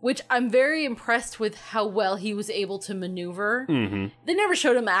boots, which I'm very impressed with how well he was able to maneuver. Mm-hmm. They never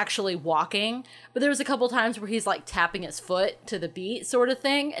showed him actually walking, but there was a couple times where he's like tapping his foot to the beat sort of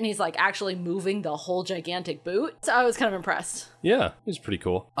thing, and he's like actually moving the whole gigantic boot. So I was kind of impressed. Yeah, it was pretty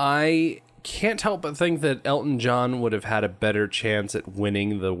cool. I can't help but think that Elton John would have had a better chance at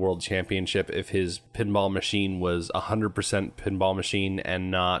winning the world championship if his pinball machine was 100% pinball machine and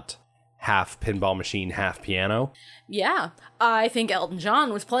not half pinball machine, half piano. Yeah, I think Elton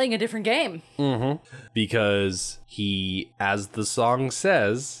John was playing a different game. Mm-hmm. Because he, as the song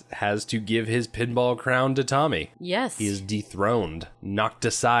says, has to give his pinball crown to Tommy. Yes. He is dethroned, knocked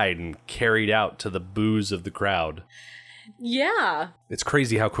aside, and carried out to the boos of the crowd. Yeah. It's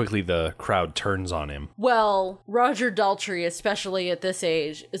crazy how quickly the crowd turns on him. Well, Roger Daltrey, especially at this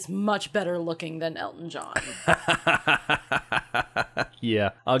age, is much better looking than Elton John.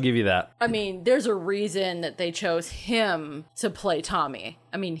 Yeah, I'll give you that. I mean, there's a reason that they chose him to play Tommy.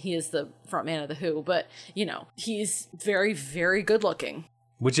 I mean, he is the frontman of The Who, but, you know, he's very, very good looking.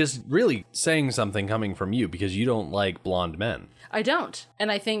 Which is really saying something coming from you, because you don't like blonde men. I don't.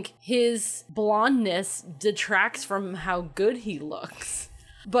 And I think his blondness detracts from how good he looks.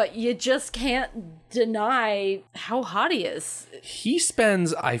 But you just can't deny how hot he is. He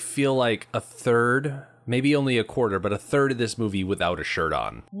spends, I feel like, a third, maybe only a quarter, but a third of this movie without a shirt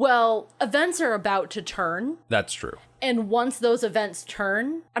on. Well, events are about to turn. That's true. And once those events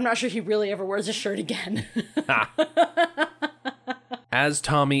turn, I'm not sure he really ever wears a shirt again. As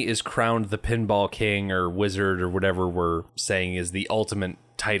Tommy is crowned the Pinball King or Wizard or whatever we're saying is the ultimate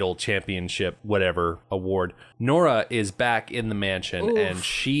title, championship, whatever award, Nora is back in the mansion. Oof. And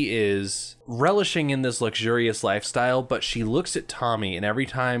she is relishing in this luxurious lifestyle, but she looks at Tommy, and every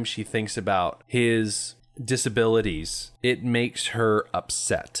time she thinks about his disabilities, it makes her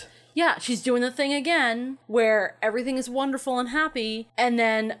upset. Yeah, she's doing the thing again where everything is wonderful and happy, and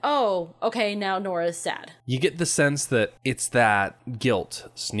then, oh, okay, now Nora's sad. You get the sense that it's that guilt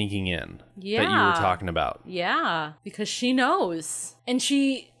sneaking in that you were talking about. Yeah, because she knows. And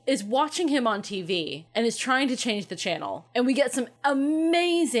she is watching him on TV and is trying to change the channel. And we get some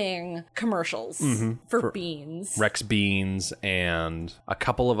amazing commercials for beans. Rex Beans and a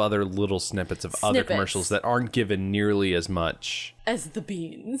couple of other little snippets of other commercials that aren't given nearly as much as the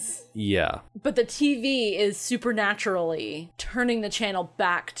beans. Yeah. But the TV is supernaturally turning the channel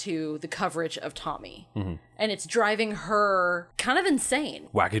back to the coverage of Tommy. Mm-hmm. And it's driving her kind of insane.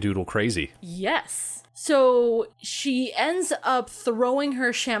 Wackadoodle crazy. Yes. So she ends up throwing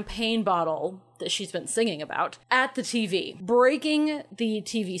her champagne bottle that she's been singing about at the TV, breaking the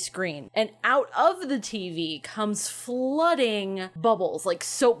TV screen. And out of the TV comes flooding bubbles, like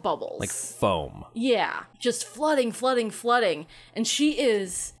soap bubbles. Like foam. Yeah, just flooding. And she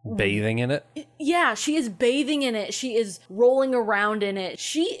is bathing in it? Yeah, she is bathing in it. She is rolling around in it.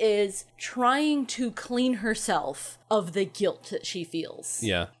 She is trying to clean herself of the guilt that she feels.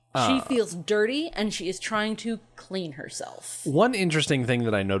 Yeah. She feels dirty, and she is trying to clean herself. One interesting thing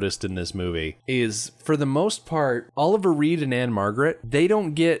that I noticed in this movie is, for the most part, Oliver Reed and Anne Margaret, they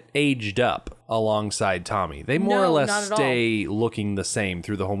don't get aged up alongside Tommy. They more or less stay looking the same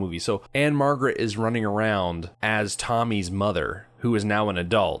through the whole movie. So Anne Margaret is running around as Tommy's mother, who is now an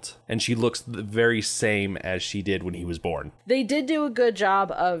adult, and she looks the very same as she did when he was born. They did do a good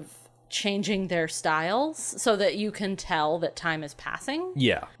job of changing their styles so that you can tell that time is passing.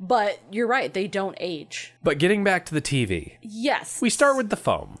 Yeah. But you're right, they don't age. But getting back to the TV, Yes. we start with the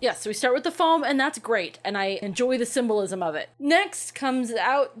foam. Yes, we start with the foam, and that's great, and I enjoy the symbolism of it. Next comes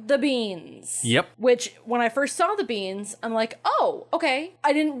out the beans. Yep. Which, when I first saw the beans, I'm like, oh, okay.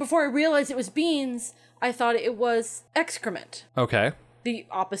 Before I realized it was beans, I thought it was excrement. Okay. The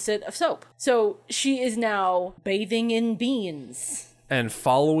opposite of soap. So she is now bathing in beans. And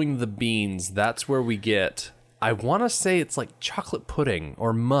following the beans, that's where we get, I want to say it's like chocolate pudding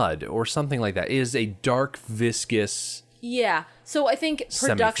or mud or something like that. It is a dark, viscous. Yeah. So I think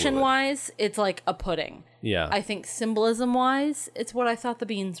production-wise, it's like a pudding. Yeah. I think symbolism-wise, it's what I thought the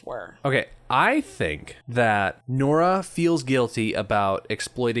beans were. Okay, I think that Nora feels guilty about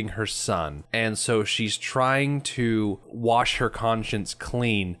exploiting her son, and so she's trying to wash her conscience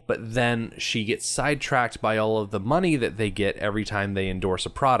clean, but then she gets sidetracked by all of the money that they get every time they endorse a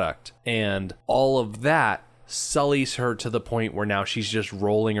product, and all of that sullies her to the point where now she's just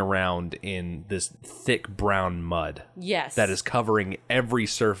rolling around in this thick brown mud. Yes. That is covering every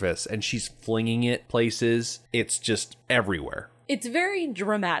surface, and she's flinging it places. It's just everywhere. It's very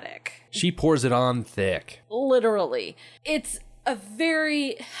dramatic. She pours it on thick. Literally. It's a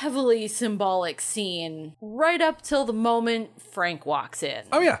very heavily symbolic scene right up till the moment Frank walks in.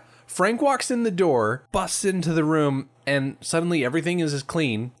 Oh, yeah. Frank walks in the door, busts into the room, and suddenly everything is as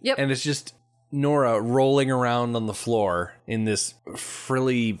clean. Yep. And it's just Nora rolling around on the floor in this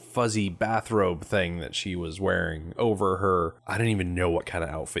frilly, fuzzy bathrobe thing that she was wearing over her. I don't even know what kind of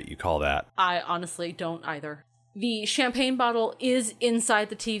outfit you call that. I honestly don't either. The champagne bottle is inside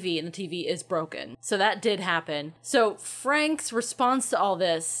the TV and the TV is broken. So that did happen. So Frank's response to all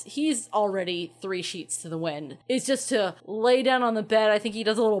this, he's already 3 sheets to the wind, is just to lay down on the bed. I think he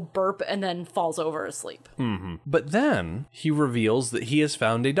does a little burp and then falls over asleep. Mm-hmm. But then he reveals that he has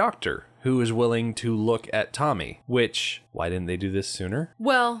found a doctor who is willing to look at Tommy, which, why didn't they do this sooner?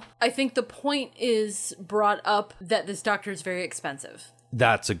 Well, I think the point is brought up that this doctor is very expensive.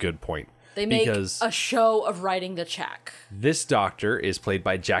 That's a good point. They make because a show of writing the check. This doctor is played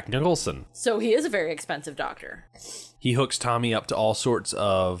by Jack Nicholson. So he is a very expensive doctor. He hooks Tommy up to all sorts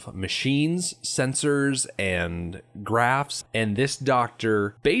of machines, sensors, and graphs. And this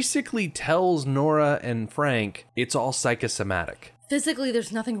doctor basically tells Nora and Frank it's all psychosomatic. Physically,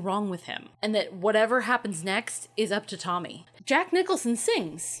 there's nothing wrong with him. And that whatever happens next is up to Tommy. Jack Nicholson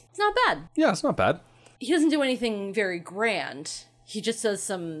sings. It's not bad. Yeah, it's not bad. He doesn't do anything very grand. He just does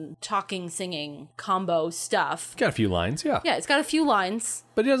some talking, singing combo stuff. Got a few lines, yeah. Yeah, it's got a few lines.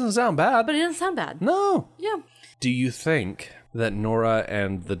 But it doesn't sound bad. But it doesn't sound bad. No. Yeah. Do you think that Nora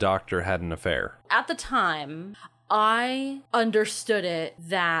and the doctor had an affair? At the time, I understood it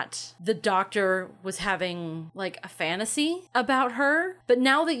that the doctor was having like a fantasy about her. But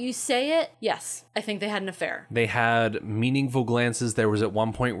now that you say it, yes, I think they had an affair. They had meaningful glances. There was at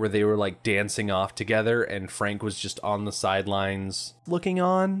one point where they were like dancing off together and Frank was just on the sidelines looking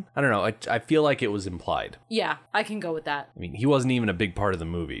on. I don't know. I feel like it was implied. Yeah, I can go with that. I mean, he wasn't even a big part of the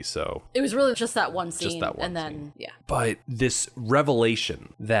movie, so. It was really just that one scene. Just that one and then, scene. yeah. But this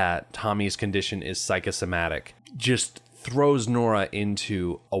revelation that Tommy's condition is psychosomatic just throws Nora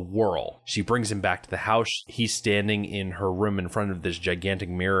into a whirl. She brings him back to the house. He's standing in her room in front of this gigantic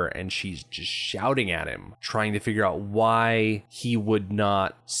mirror and she's just shouting at him, trying to figure out why he would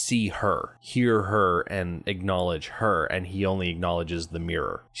not see her, hear her, and acknowledge her, and he only acknowledges the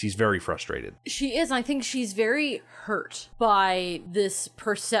mirror. She's very frustrated. She is. I think she's very hurt by this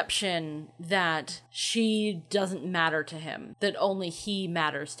perception that she doesn't matter to him, that only he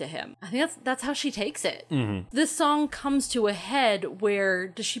matters to him. I think that's how she takes it. Mm-hmm. This song comes to a head where,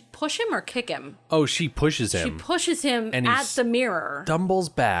 does she push him or kick him? Oh, she pushes him. She pushes him and at the mirror. Stumbles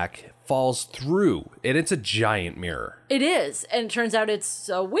back, falls through, and it's a giant mirror. It is, and it turns out it's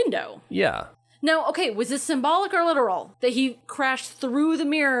a window. Yeah. Now, okay, was this symbolic or literal? That he crashed through the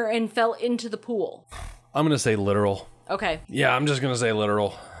mirror and fell into the pool? I'm gonna say literal. Okay. Yeah, I'm just gonna say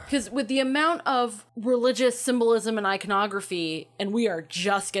literal. Because with the amount of religious symbolism and iconography, and we are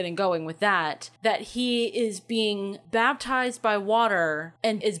just getting going with that he is being baptized by water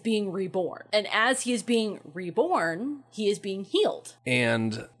and is being reborn. And as he is being reborn, he is being healed.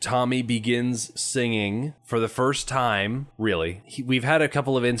 And Tommy begins singing for the first time, really. We've had a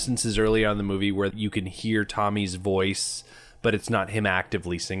couple of instances earlier in the movie where you can hear Tommy's voice, but it's not him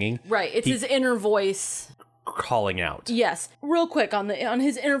actively singing. Right, it's his inner voice calling out. Yes. Real quick on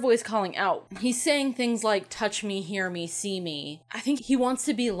his inner voice calling out. He's saying things like touch me, hear me, see me. I think he wants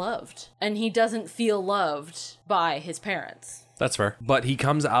to be loved and he doesn't feel loved by his parents. That's fair. But he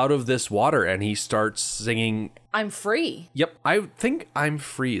comes out of this water and he starts singing. I'm free. Yep. I think I'm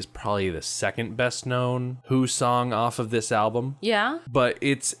Free is probably the second best known Who song off of this album. Yeah. But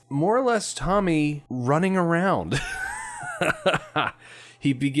it's more or less Tommy running around.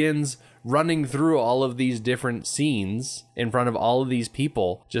 He begins running through all of these different scenes in front of all of these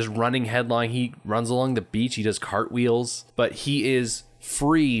people, just running headlong. He runs along the beach, he does cartwheels, but he is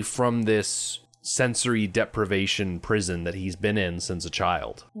free from this sensory deprivation prison that he's been in since a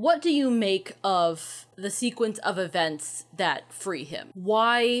child. What do you make of the sequence of events that free him?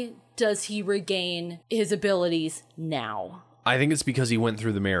 Why does he regain his abilities now? I think it's because he went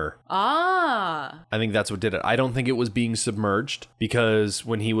through the mirror. Ah. I think that's what did it. I don't think it was being submerged, because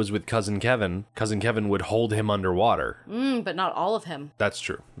when he was with Cousin Kevin would hold him underwater. But not all of him. That's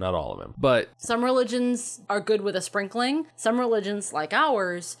true. Not all of him. But Some religions are good with a sprinkling. Some religions, like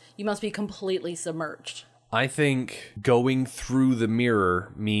ours, you must be completely submerged. I think going through the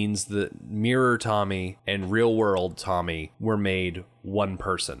mirror means that Mirror Tommy and Real World Tommy were made one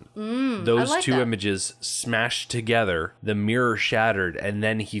person. Those I like two that. images smashed together, the mirror shattered, and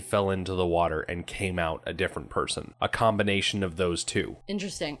then he fell into the water and came out a different person. A combination of those two.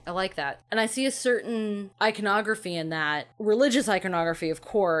 Interesting. I like that. And I see a certain iconography in that. Religious iconography, of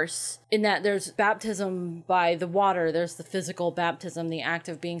course, in that there's baptism by the water. There's the physical baptism, the act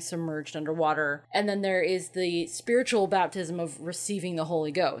of being submerged underwater. And then there is the spiritual baptism of receiving the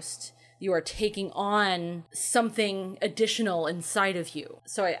Holy Ghost. You are taking on something additional inside of you.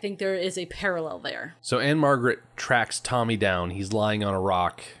 So I think there is a parallel there. So Anne Margaret tracks Tommy down. He's lying on a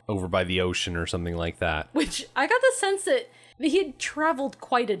rock over by the ocean or something like that. Which I got the sense that he had traveled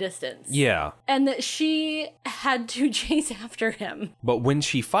quite a distance. Yeah. And that she had to chase after him. But when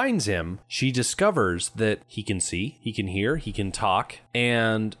she finds him, she discovers that he can see, he can hear, he can talk.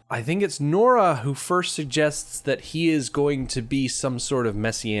 And I think it's Nora who first suggests that he is going to be some sort of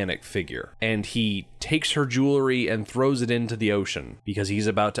messianic figure. And he takes her jewelry and throws it into the ocean because he's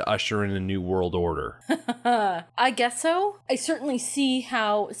about to usher in a new world order. I guess so. I certainly see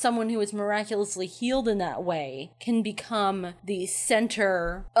how someone who is miraculously healed in that way can become the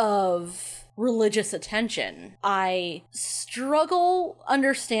center of religious attention. I struggle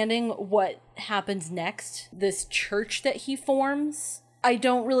understanding what happens next. This church that he forms, I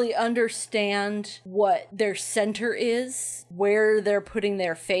don't really understand what their center is, where they're putting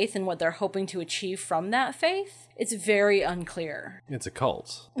their faith, and what they're hoping to achieve from that faith. It's very unclear. It's a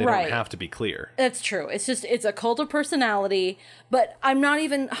cult. They Right. don't have to be clear. That's true. It's a cult of personality, but I'm not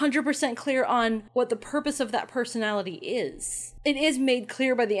even 100% clear on what the purpose of that personality is. It is made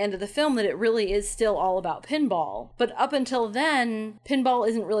clear by the end of the film that it really is still all about pinball, but up until then, pinball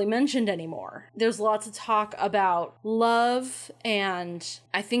isn't really mentioned anymore. There's lots of talk about love, and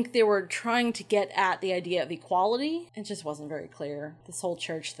I think they were trying to get at the idea of equality. It just wasn't very clear, this whole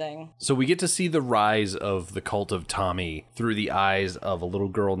church thing. So we get to see the rise of the cult of Tommy through the eyes of a little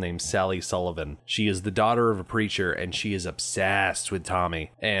girl named Sally Sullivan. She is the daughter of a preacher, and she is obsessed with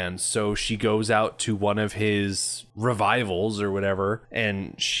Tommy. And so she goes out to one of his revivals or whatever,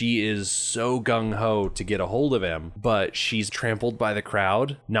 and she is so gung-ho to get a hold of him, but she's trampled by the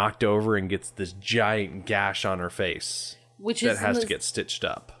crowd, knocked over, and gets this giant gash on her face Which that is has to get stitched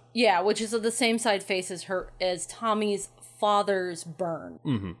up. Yeah, which is of the same side face as Tommy's father's burn.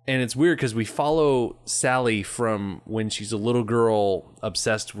 And it's weird because we follow Sally from when she's a little girl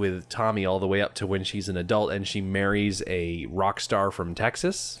obsessed with Tommy all the way up to when she's an adult and she marries a rock star from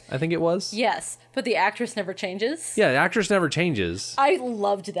Texas, I think it was. Yes, but the actress never changes. Yeah, the actress never changes. I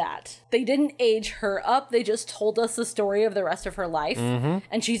loved that. They didn't age her up. They just told us the story of the rest of her life.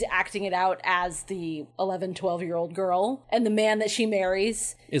 And she's acting it out as the 11, 12-year-old girl. And the man that she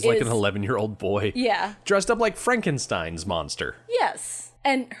marries Is like an 11-year-old boy. Yeah. Dressed up like Frankenstein's monster. Yes.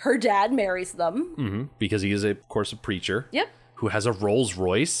 And her dad marries them. Because he is, of course, a preacher. Yep. Who has a Rolls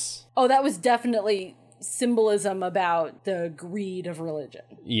Royce. Oh, that was definitely symbolism about the greed of religion.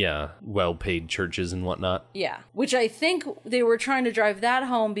 Yeah, well-paid churches and whatnot. Yeah. Which I think they were trying to drive that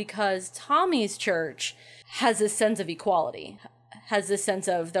home because Tommy's church has this sense of equality, has this sense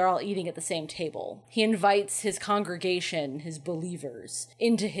of they're all eating at the same table. He invites his congregation, his believers,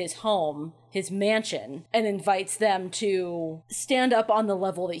 into his home, his mansion, and invites them to stand up on the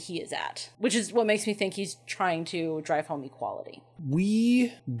level that he is at, which is what makes me think he's trying to drive home equality.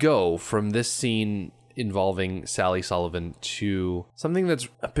 We go from this scene involving Sally Sullivan to something that's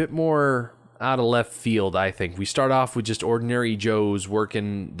a bit more out of left field, I think. We start off with just ordinary Joes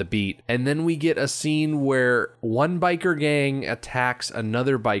working the beat, and then we get a scene where one biker gang attacks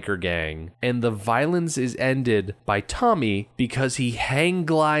another biker gang, and the violence is ended by Tommy because he hang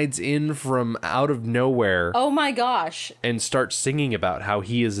glides in from out of nowhere Oh my gosh. and starts singing about how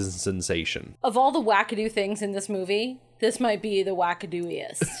he is a sensation. Of all the wackadoo things in this movie, this might be the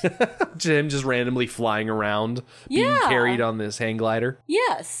wackadooiest. Him just randomly flying around, being Yeah. carried on this hang glider.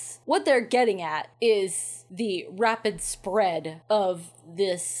 Yes. What they're getting at is the rapid spread of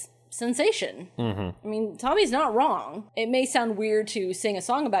this sensation. I mean, Tommy's not wrong. It may sound weird to sing a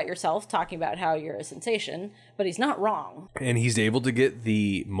song about yourself talking about how you're a sensation, but he's not wrong. And he's able to get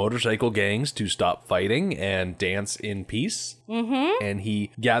the motorcycle gangs to stop fighting and dance in peace. And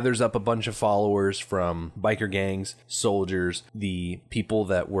he gathers up a bunch of followers from biker gangs, soldiers, the people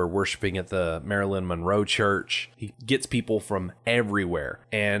that were worshiping at the Marilyn Monroe church. He gets people from everywhere.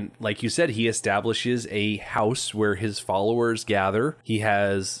 And like you said, he establishes a house where his followers gather. He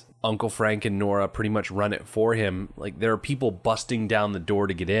has Uncle Frank and Nora pretty much run it for him. Like, there are people busting down the door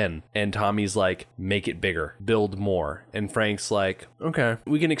to get in, and Tommy's like, make it bigger, build more. And Frank's like, okay,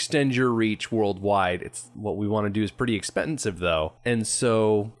 we can extend your reach worldwide. It's what we want to do is pretty expensive though. And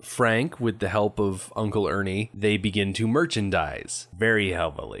so Frank, with the help of Uncle Ernie, they begin to merchandise very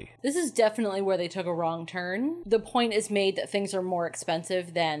heavily. This is definitely where they took a wrong turn. The point is made that things are more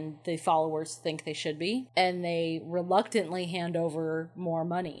expensive than the followers think they should be, and they reluctantly hand over more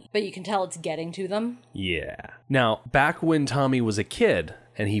money. But you can tell it's getting to them. Yeah. Now, back when Tommy was a kid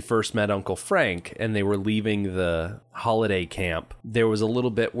and he first met Uncle Frank and they were leaving the holiday camp, there was a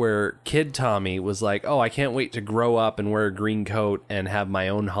little bit where kid Tommy was like, oh, I can't wait to grow up and wear a green coat and have my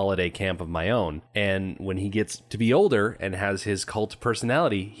own holiday camp of my own. And when he gets to be older and has his cult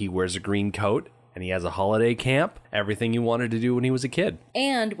personality, he wears a green coat and he has a holiday camp, everything he wanted to do when he was a kid.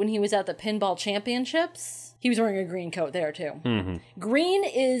 And when he was at the pinball championships, he was wearing a green coat there too. Green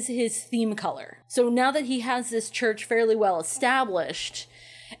is his theme color. So now that he has this church fairly well established,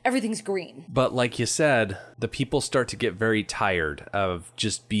 everything's green. But like you said, the people start to get very tired of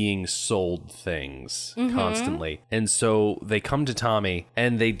just being sold things constantly. And so they come to Tommy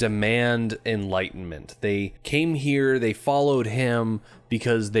and they demand enlightenment. They came here, they followed him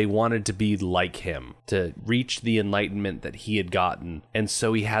because they wanted to be like him, to reach the enlightenment that he had gotten. And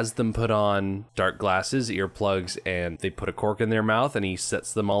so he has them put on dark glasses, earplugs, and they put a cork in their mouth, and he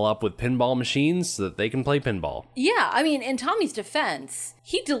sets them all up with pinball machines so that they can play pinball. Yeah, I mean, in Tommy's defense,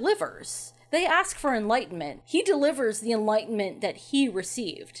 he delivers. They ask for enlightenment. He delivers the enlightenment that he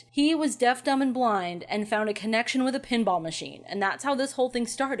received. He was deaf, dumb, and blind and found a connection with a pinball machine. And that's how this whole thing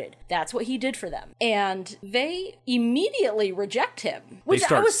started. That's what he did for them. And they immediately reject him. They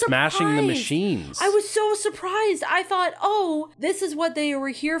start smashing the machines. I was so surprised. I thought, oh, this is what they were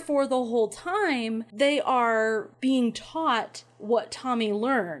here for the whole time. They are being taught what Tommy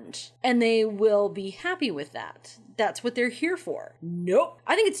learned, and they will be happy with that. That's what they're here for. Nope.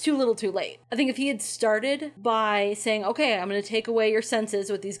 I think it's too little too late. I think if he had started by saying, okay, I'm going to take away your senses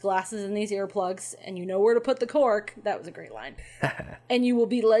with these glasses and these earplugs, and you know where to put the cork, that was a great line, and you will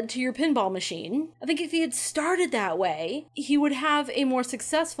be led to your pinball machine. I think if he had started that way, he would have a more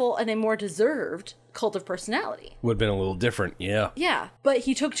successful and a more deserved cult of personality. Would have been a little different, yeah. Yeah, but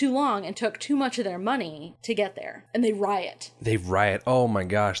he took too long and took too much of their money to get there, and they riot. They riot. Oh my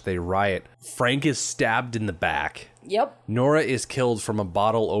gosh, they riot. Frank is stabbed in the back. Yep. Nora is killed from a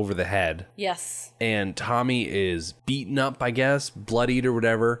bottle over the head. Yes. And Tommy is beaten up, I guess, bloodied or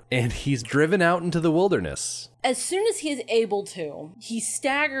whatever, and he's driven out into the wilderness. As soon as he is able to, he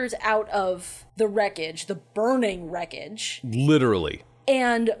staggers out of the wreckage, the burning wreckage, Literally.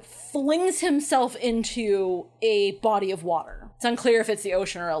 and flings himself into a body of water. It's unclear if it's the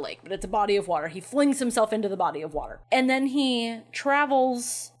ocean or a lake, but it's a body of water. He flings himself into the body of water. And then he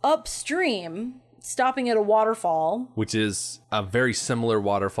travels upstream, stopping at a waterfall. Which is a very similar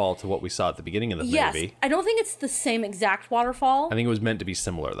waterfall to what we saw at the beginning of the Yes, movie. I don't think it's the same exact waterfall. I think it was meant to be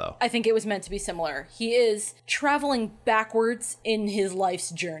similar, though. I think it was meant to be similar. He is traveling backwards in his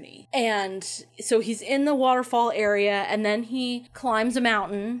life's journey. And so he's in the waterfall area, and then he climbs a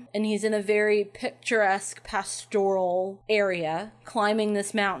mountain, and he's in a very picturesque pastoral area, climbing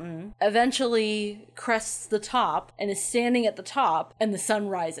this mountain, eventually crests the top, and is standing at the top, and the sun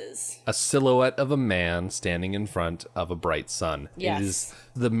rises. A silhouette of a man standing in front of a bright sun. Yes. It is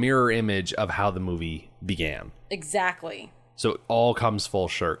the mirror image of how the movie began. Exactly. So it all comes full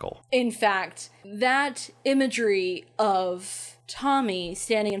circle. In fact, that imagery of Tommy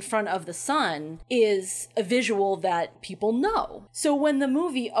standing in front of the sun is a visual that people know. So when the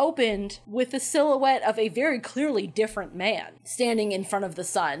movie opened with the silhouette of a very clearly different man standing in front of the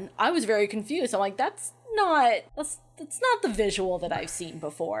sun, I was very confused. I'm like, that's not the visual that I've seen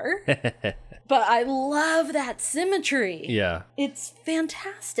before. But I love that symmetry. Yeah. It's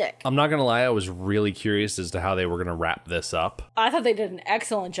fantastic. I'm not going to lie, I was really curious as to how they were going to wrap this up. I thought they did an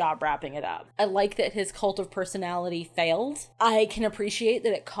excellent job wrapping it up. I like that his cult of personality failed. I can appreciate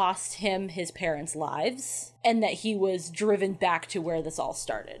that it cost him his parents' lives and that he was driven back to where this all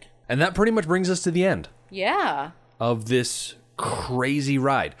started. And that pretty much brings us to the end Yeah. of this crazy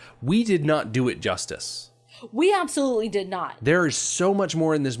ride. We did not do it justice. We absolutely did not. There is so much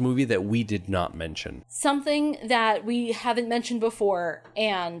more in this movie that we did not mention. Something that we haven't mentioned before,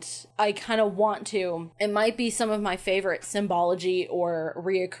 and I kind of want to, it might be some of my favorite symbology or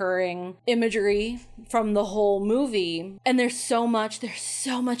reoccurring imagery from the whole movie. And there's so much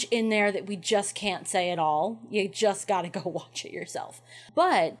in there that we just can't say it all. You just gotta go watch it yourself.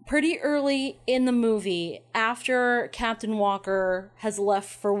 But pretty early in the movie, after Captain Walker has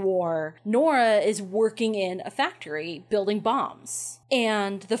left for war, Nora is working in a factory building bombs.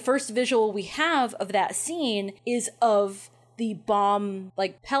 And the first visual we have of that scene is of the bomb,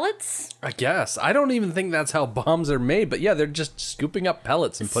 like, pellets. I guess. I don't even think that's how bombs are made, but yeah, they're just scooping up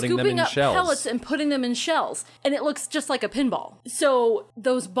pellets and putting them in shells. Pellets and putting them in shells. And it looks just like a pinball. So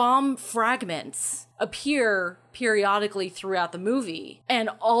those bomb fragments appear periodically throughout the movie, and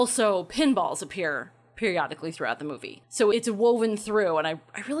also pinballs appear periodically throughout the movie. So it's woven through, and I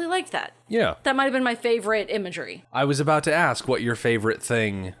really liked that. Yeah. That might have been my favorite imagery. I was about to ask what your favorite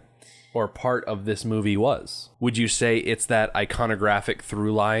thing or part of this movie was. Would you say it's that iconographic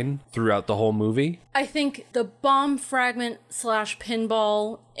through line throughout the whole movie? I think the bomb fragment /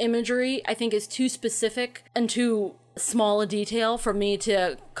 pinball imagery, I think, is too specific and too small a detail for me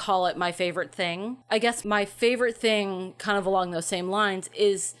to call it my favorite thing. I guess my favorite thing, kind of along those same lines,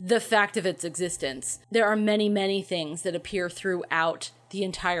 is the fact of its existence. There are many, many things that appear throughout the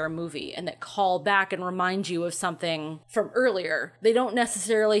entire movie and that call back and remind you of something from earlier. They don't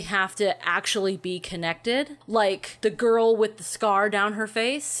necessarily have to actually be connected. Like the girl with the scar down her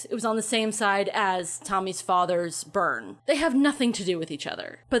face, it was on the same side as Tommy's father's burn. They have nothing to do with each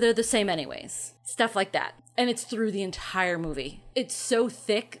other, but they're the same anyways. Stuff like that. And it's through the entire movie. It's so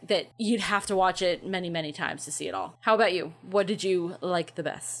thick that you'd have to watch it many, many times to see it all. How about you? What did you like the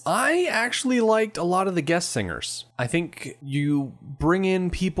best? I actually liked a lot of the guest singers. I think you bring in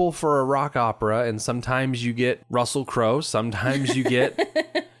people for a rock opera, and sometimes you get Russell Crowe, sometimes you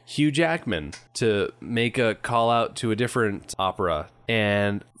get Hugh Jackman to make a call out to a different opera.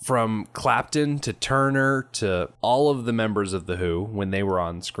 And from Clapton to Turner to all of the members of The Who, when they were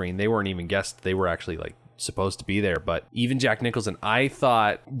on screen, they weren't even guests. They were actually like supposed to be there. But even Jack Nicholson, I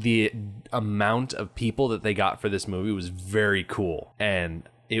thought the amount of people that they got for this movie was very cool. And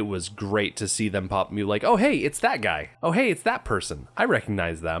it was great to see them pop me like, oh, hey, it's that guy. Oh, hey, it's that person. I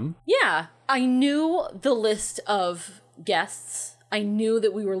recognize them. Yeah, I knew the list of guests. I knew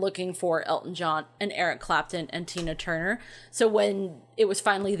that we were looking for Elton John and Eric Clapton and Tina Turner. So when it was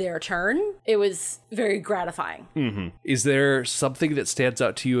finally their turn, it was very gratifying. Mm-hmm. Is there something that stands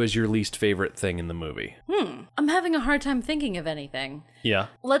out to you as your least favorite thing in the movie? I'm having a hard time thinking of anything. Yeah.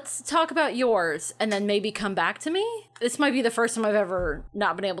 Let's talk about yours and then maybe come back to me. This might be the first time I've ever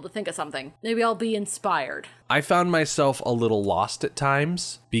not been able to think of something. Maybe I'll be inspired. I found myself a little lost at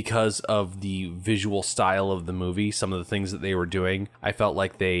times because of the visual style of the movie. Some of the things that they were doing, I felt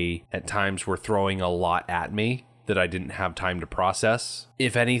like they at times were throwing a lot at me that I didn't have time to process.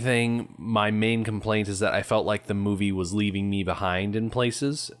 If anything, my main complaint is that I felt like the movie was leaving me behind in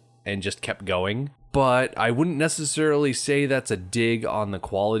places and just kept going. But I wouldn't necessarily say that's a dig on the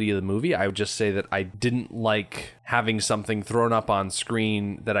quality of the movie. I would just say that I didn't like having something thrown up on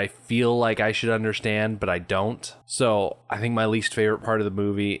screen that I feel like I should understand, but I don't. So I think my least favorite part of the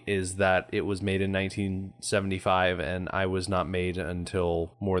movie is that it was made in 1975 and I was not made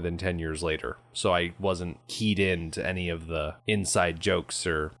until more than 10 years later. So I wasn't keyed in to any of the inside jokes,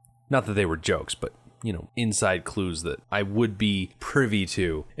 or not that they were jokes, but inside clues that I would be privy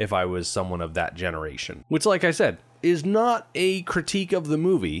to if I was someone of that generation. Which, like I said, is not a critique of the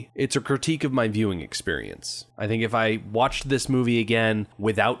movie. It's a critique of my viewing experience. I think if I watched this movie again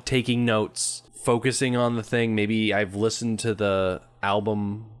without taking notes, focusing on the thing, maybe I've listened to the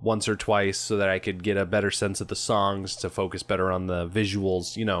album once or twice so that I could get a better sense of the songs to focus better on the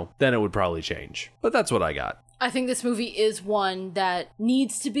visuals, then it would probably change. But that's what I got. I think this movie is one that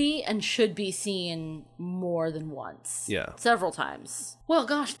needs to be and should be seen more than once. Yeah. Several times. Well,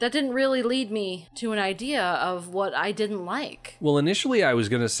 gosh, that didn't really lead me to an idea of what I didn't like. Well, initially I was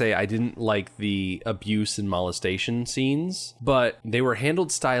going to say I didn't like the abuse and molestation scenes, but they were handled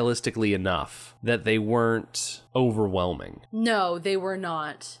stylistically enough that they weren't overwhelming. No, they were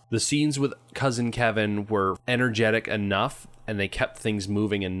not. The scenes with Cousin Kevin were energetic enough, and they kept things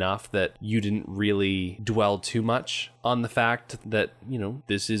moving enough that you didn't really dwell too much on the fact that, you know,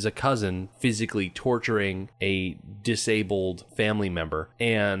 this is a cousin physically torturing a disabled family member.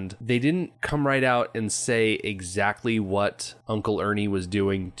 And they didn't come right out and say exactly what Uncle Ernie was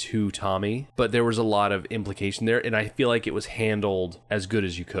doing to Tommy, but there was a lot of implication there, and I feel like it was handled as good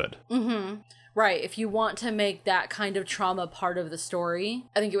as you could. Mm-hmm. Right, if you want to make that kind of trauma part of the story,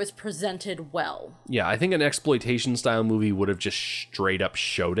 I think it was presented well. Yeah, I think an exploitation style movie would have just straight up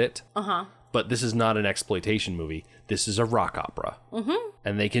showed it. Uh-huh. But this is not an exploitation movie. This is a rock opera. Mm-hmm.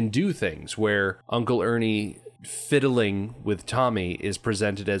 And they can do things where Uncle Ernie fiddling with Tommy is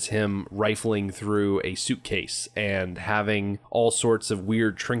presented as him rifling through a suitcase and having all sorts of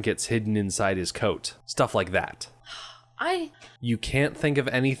weird trinkets hidden inside his coat. Stuff like that. You can't think of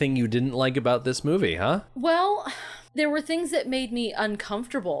anything you didn't like about this movie, huh? Well, there were things that made me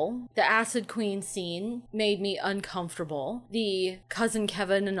uncomfortable. The Acid Queen scene made me uncomfortable. The Cousin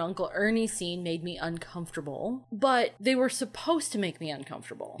Kevin and Uncle Ernie scene made me uncomfortable. But they were supposed to make me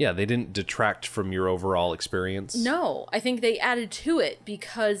uncomfortable. Yeah, they didn't detract from your overall experience. No, I think they added to it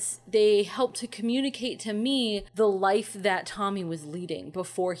because they helped to communicate to me the life that Tommy was leading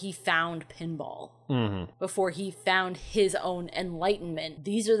before he found pinball. Mm-hmm. Before he found his own enlightenment.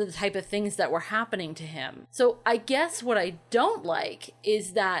 These are the type of things that were happening to him. So I guess what I don't like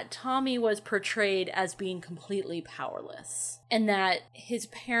is that Tommy was portrayed as being completely powerless, and that his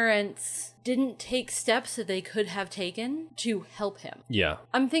parents didn't take steps that they could have taken to help him. Yeah.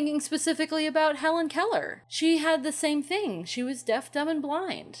 I'm thinking specifically about Helen Keller. She had the same thing. She was deaf, dumb, and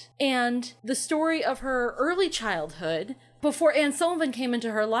blind. And the story of her early childhood, before Anne Sullivan came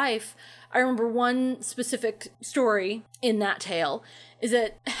into her life, I remember one specific story in that tale is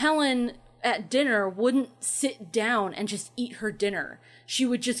that Helen at dinner wouldn't sit down and just eat her dinner. She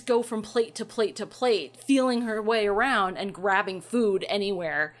would just go from plate to plate to plate, feeling her way around and grabbing food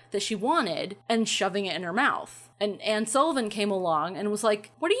anywhere that she wanted and shoving it in her mouth. And Anne Sullivan came along and was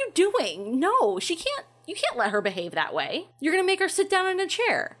like, "What are you doing? No, you can't let her behave that way. You're going to make her sit down in a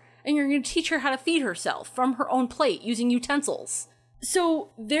chair and you're going to teach her how to feed herself from her own plate using utensils." So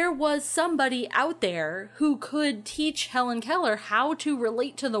there was somebody out there who could teach Helen Keller how to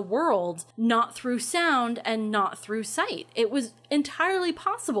relate to the world, not through sound and not through sight. It was entirely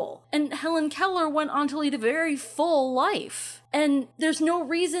possible. And Helen Keller went on to lead a very full life. And there's no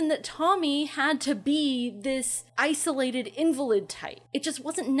reason that Tommy had to be this isolated invalid type. It just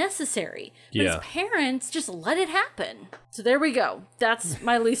wasn't necessary. But his parents just let it happen. So there we go. That's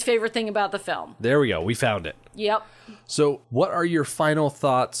my least favorite thing about the film. There we go. We found it. Yep. So what are your final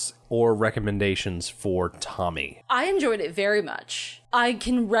thoughts or recommendations for Tommy? I enjoyed it very much. I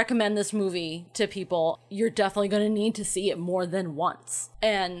can recommend this movie to people. You're definitely going to need to see it more than once.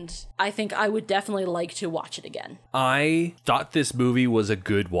 And I think I would definitely like to watch it again. I thought this movie was a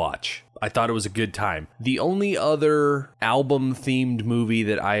good watch. I thought it was a good time. The only other album-themed movie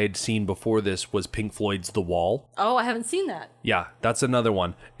that I had seen before this was Pink Floyd's The Wall. Oh, I haven't seen that. Yeah, that's another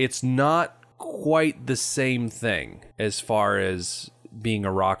one. It's not quite the same thing as far as being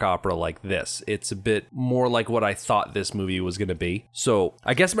a rock opera like this. It's a bit more like what I thought this movie was going to be. So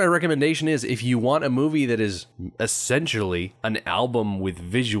I guess my recommendation is if you want a movie that is essentially an album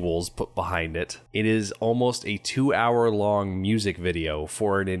with visuals put behind it, it is almost a 2-hour-long music video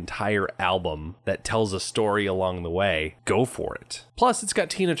for an entire album that tells a story along the way. Go for it. Plus, it's got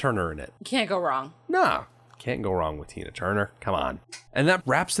Tina Turner in it. You can't go wrong. Nah. Can't go wrong with Tina Turner. Come on. And that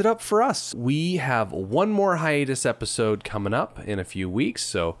wraps it up for us. We have one more hiatus episode coming up in a few weeks,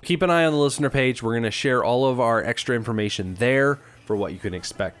 so keep an eye on the listener page. We're going to share all of our extra information there for what you can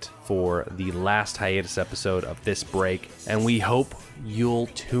expect for the last hiatus episode of this break, and we hope you'll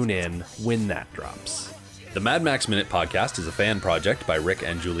tune in when that drops. The Mad Max Minute podcast is a fan project by Rick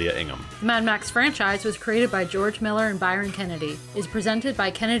and Julia Ingham. The Mad Max franchise was created by George Miller and Byron Kennedy, is presented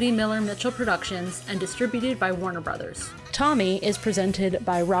by Kennedy Miller Mitchell Productions, and distributed by Warner Brothers. Tommy is presented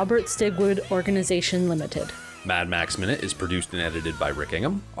by Robert Stigwood Organization Limited. Mad Max Minute is produced and edited by Rick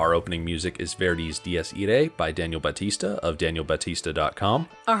Ingham. Our opening music is Verdi's Dies Irae by Daniel Batista of danielbatista.com.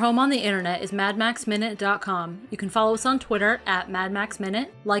 Our home on the internet is madmaxminute.com. You can follow us on Twitter at madmaxminute,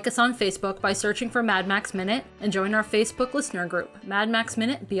 like us on Facebook by searching for Mad Max Minute, and join our Facebook listener group, Mad Max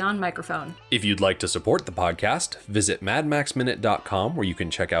Minute Beyond Microphone. If you'd like to support the podcast, visit madmaxminute.com, where you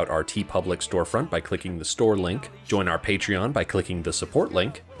can check out our TeePublic storefront by clicking the store link, join our Patreon by clicking the support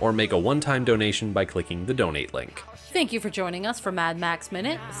link, or make a one-time donation by clicking the donate link. Thank you for joining us for Mad Max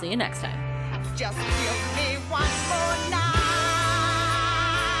Minute. See you next time. Just give me one more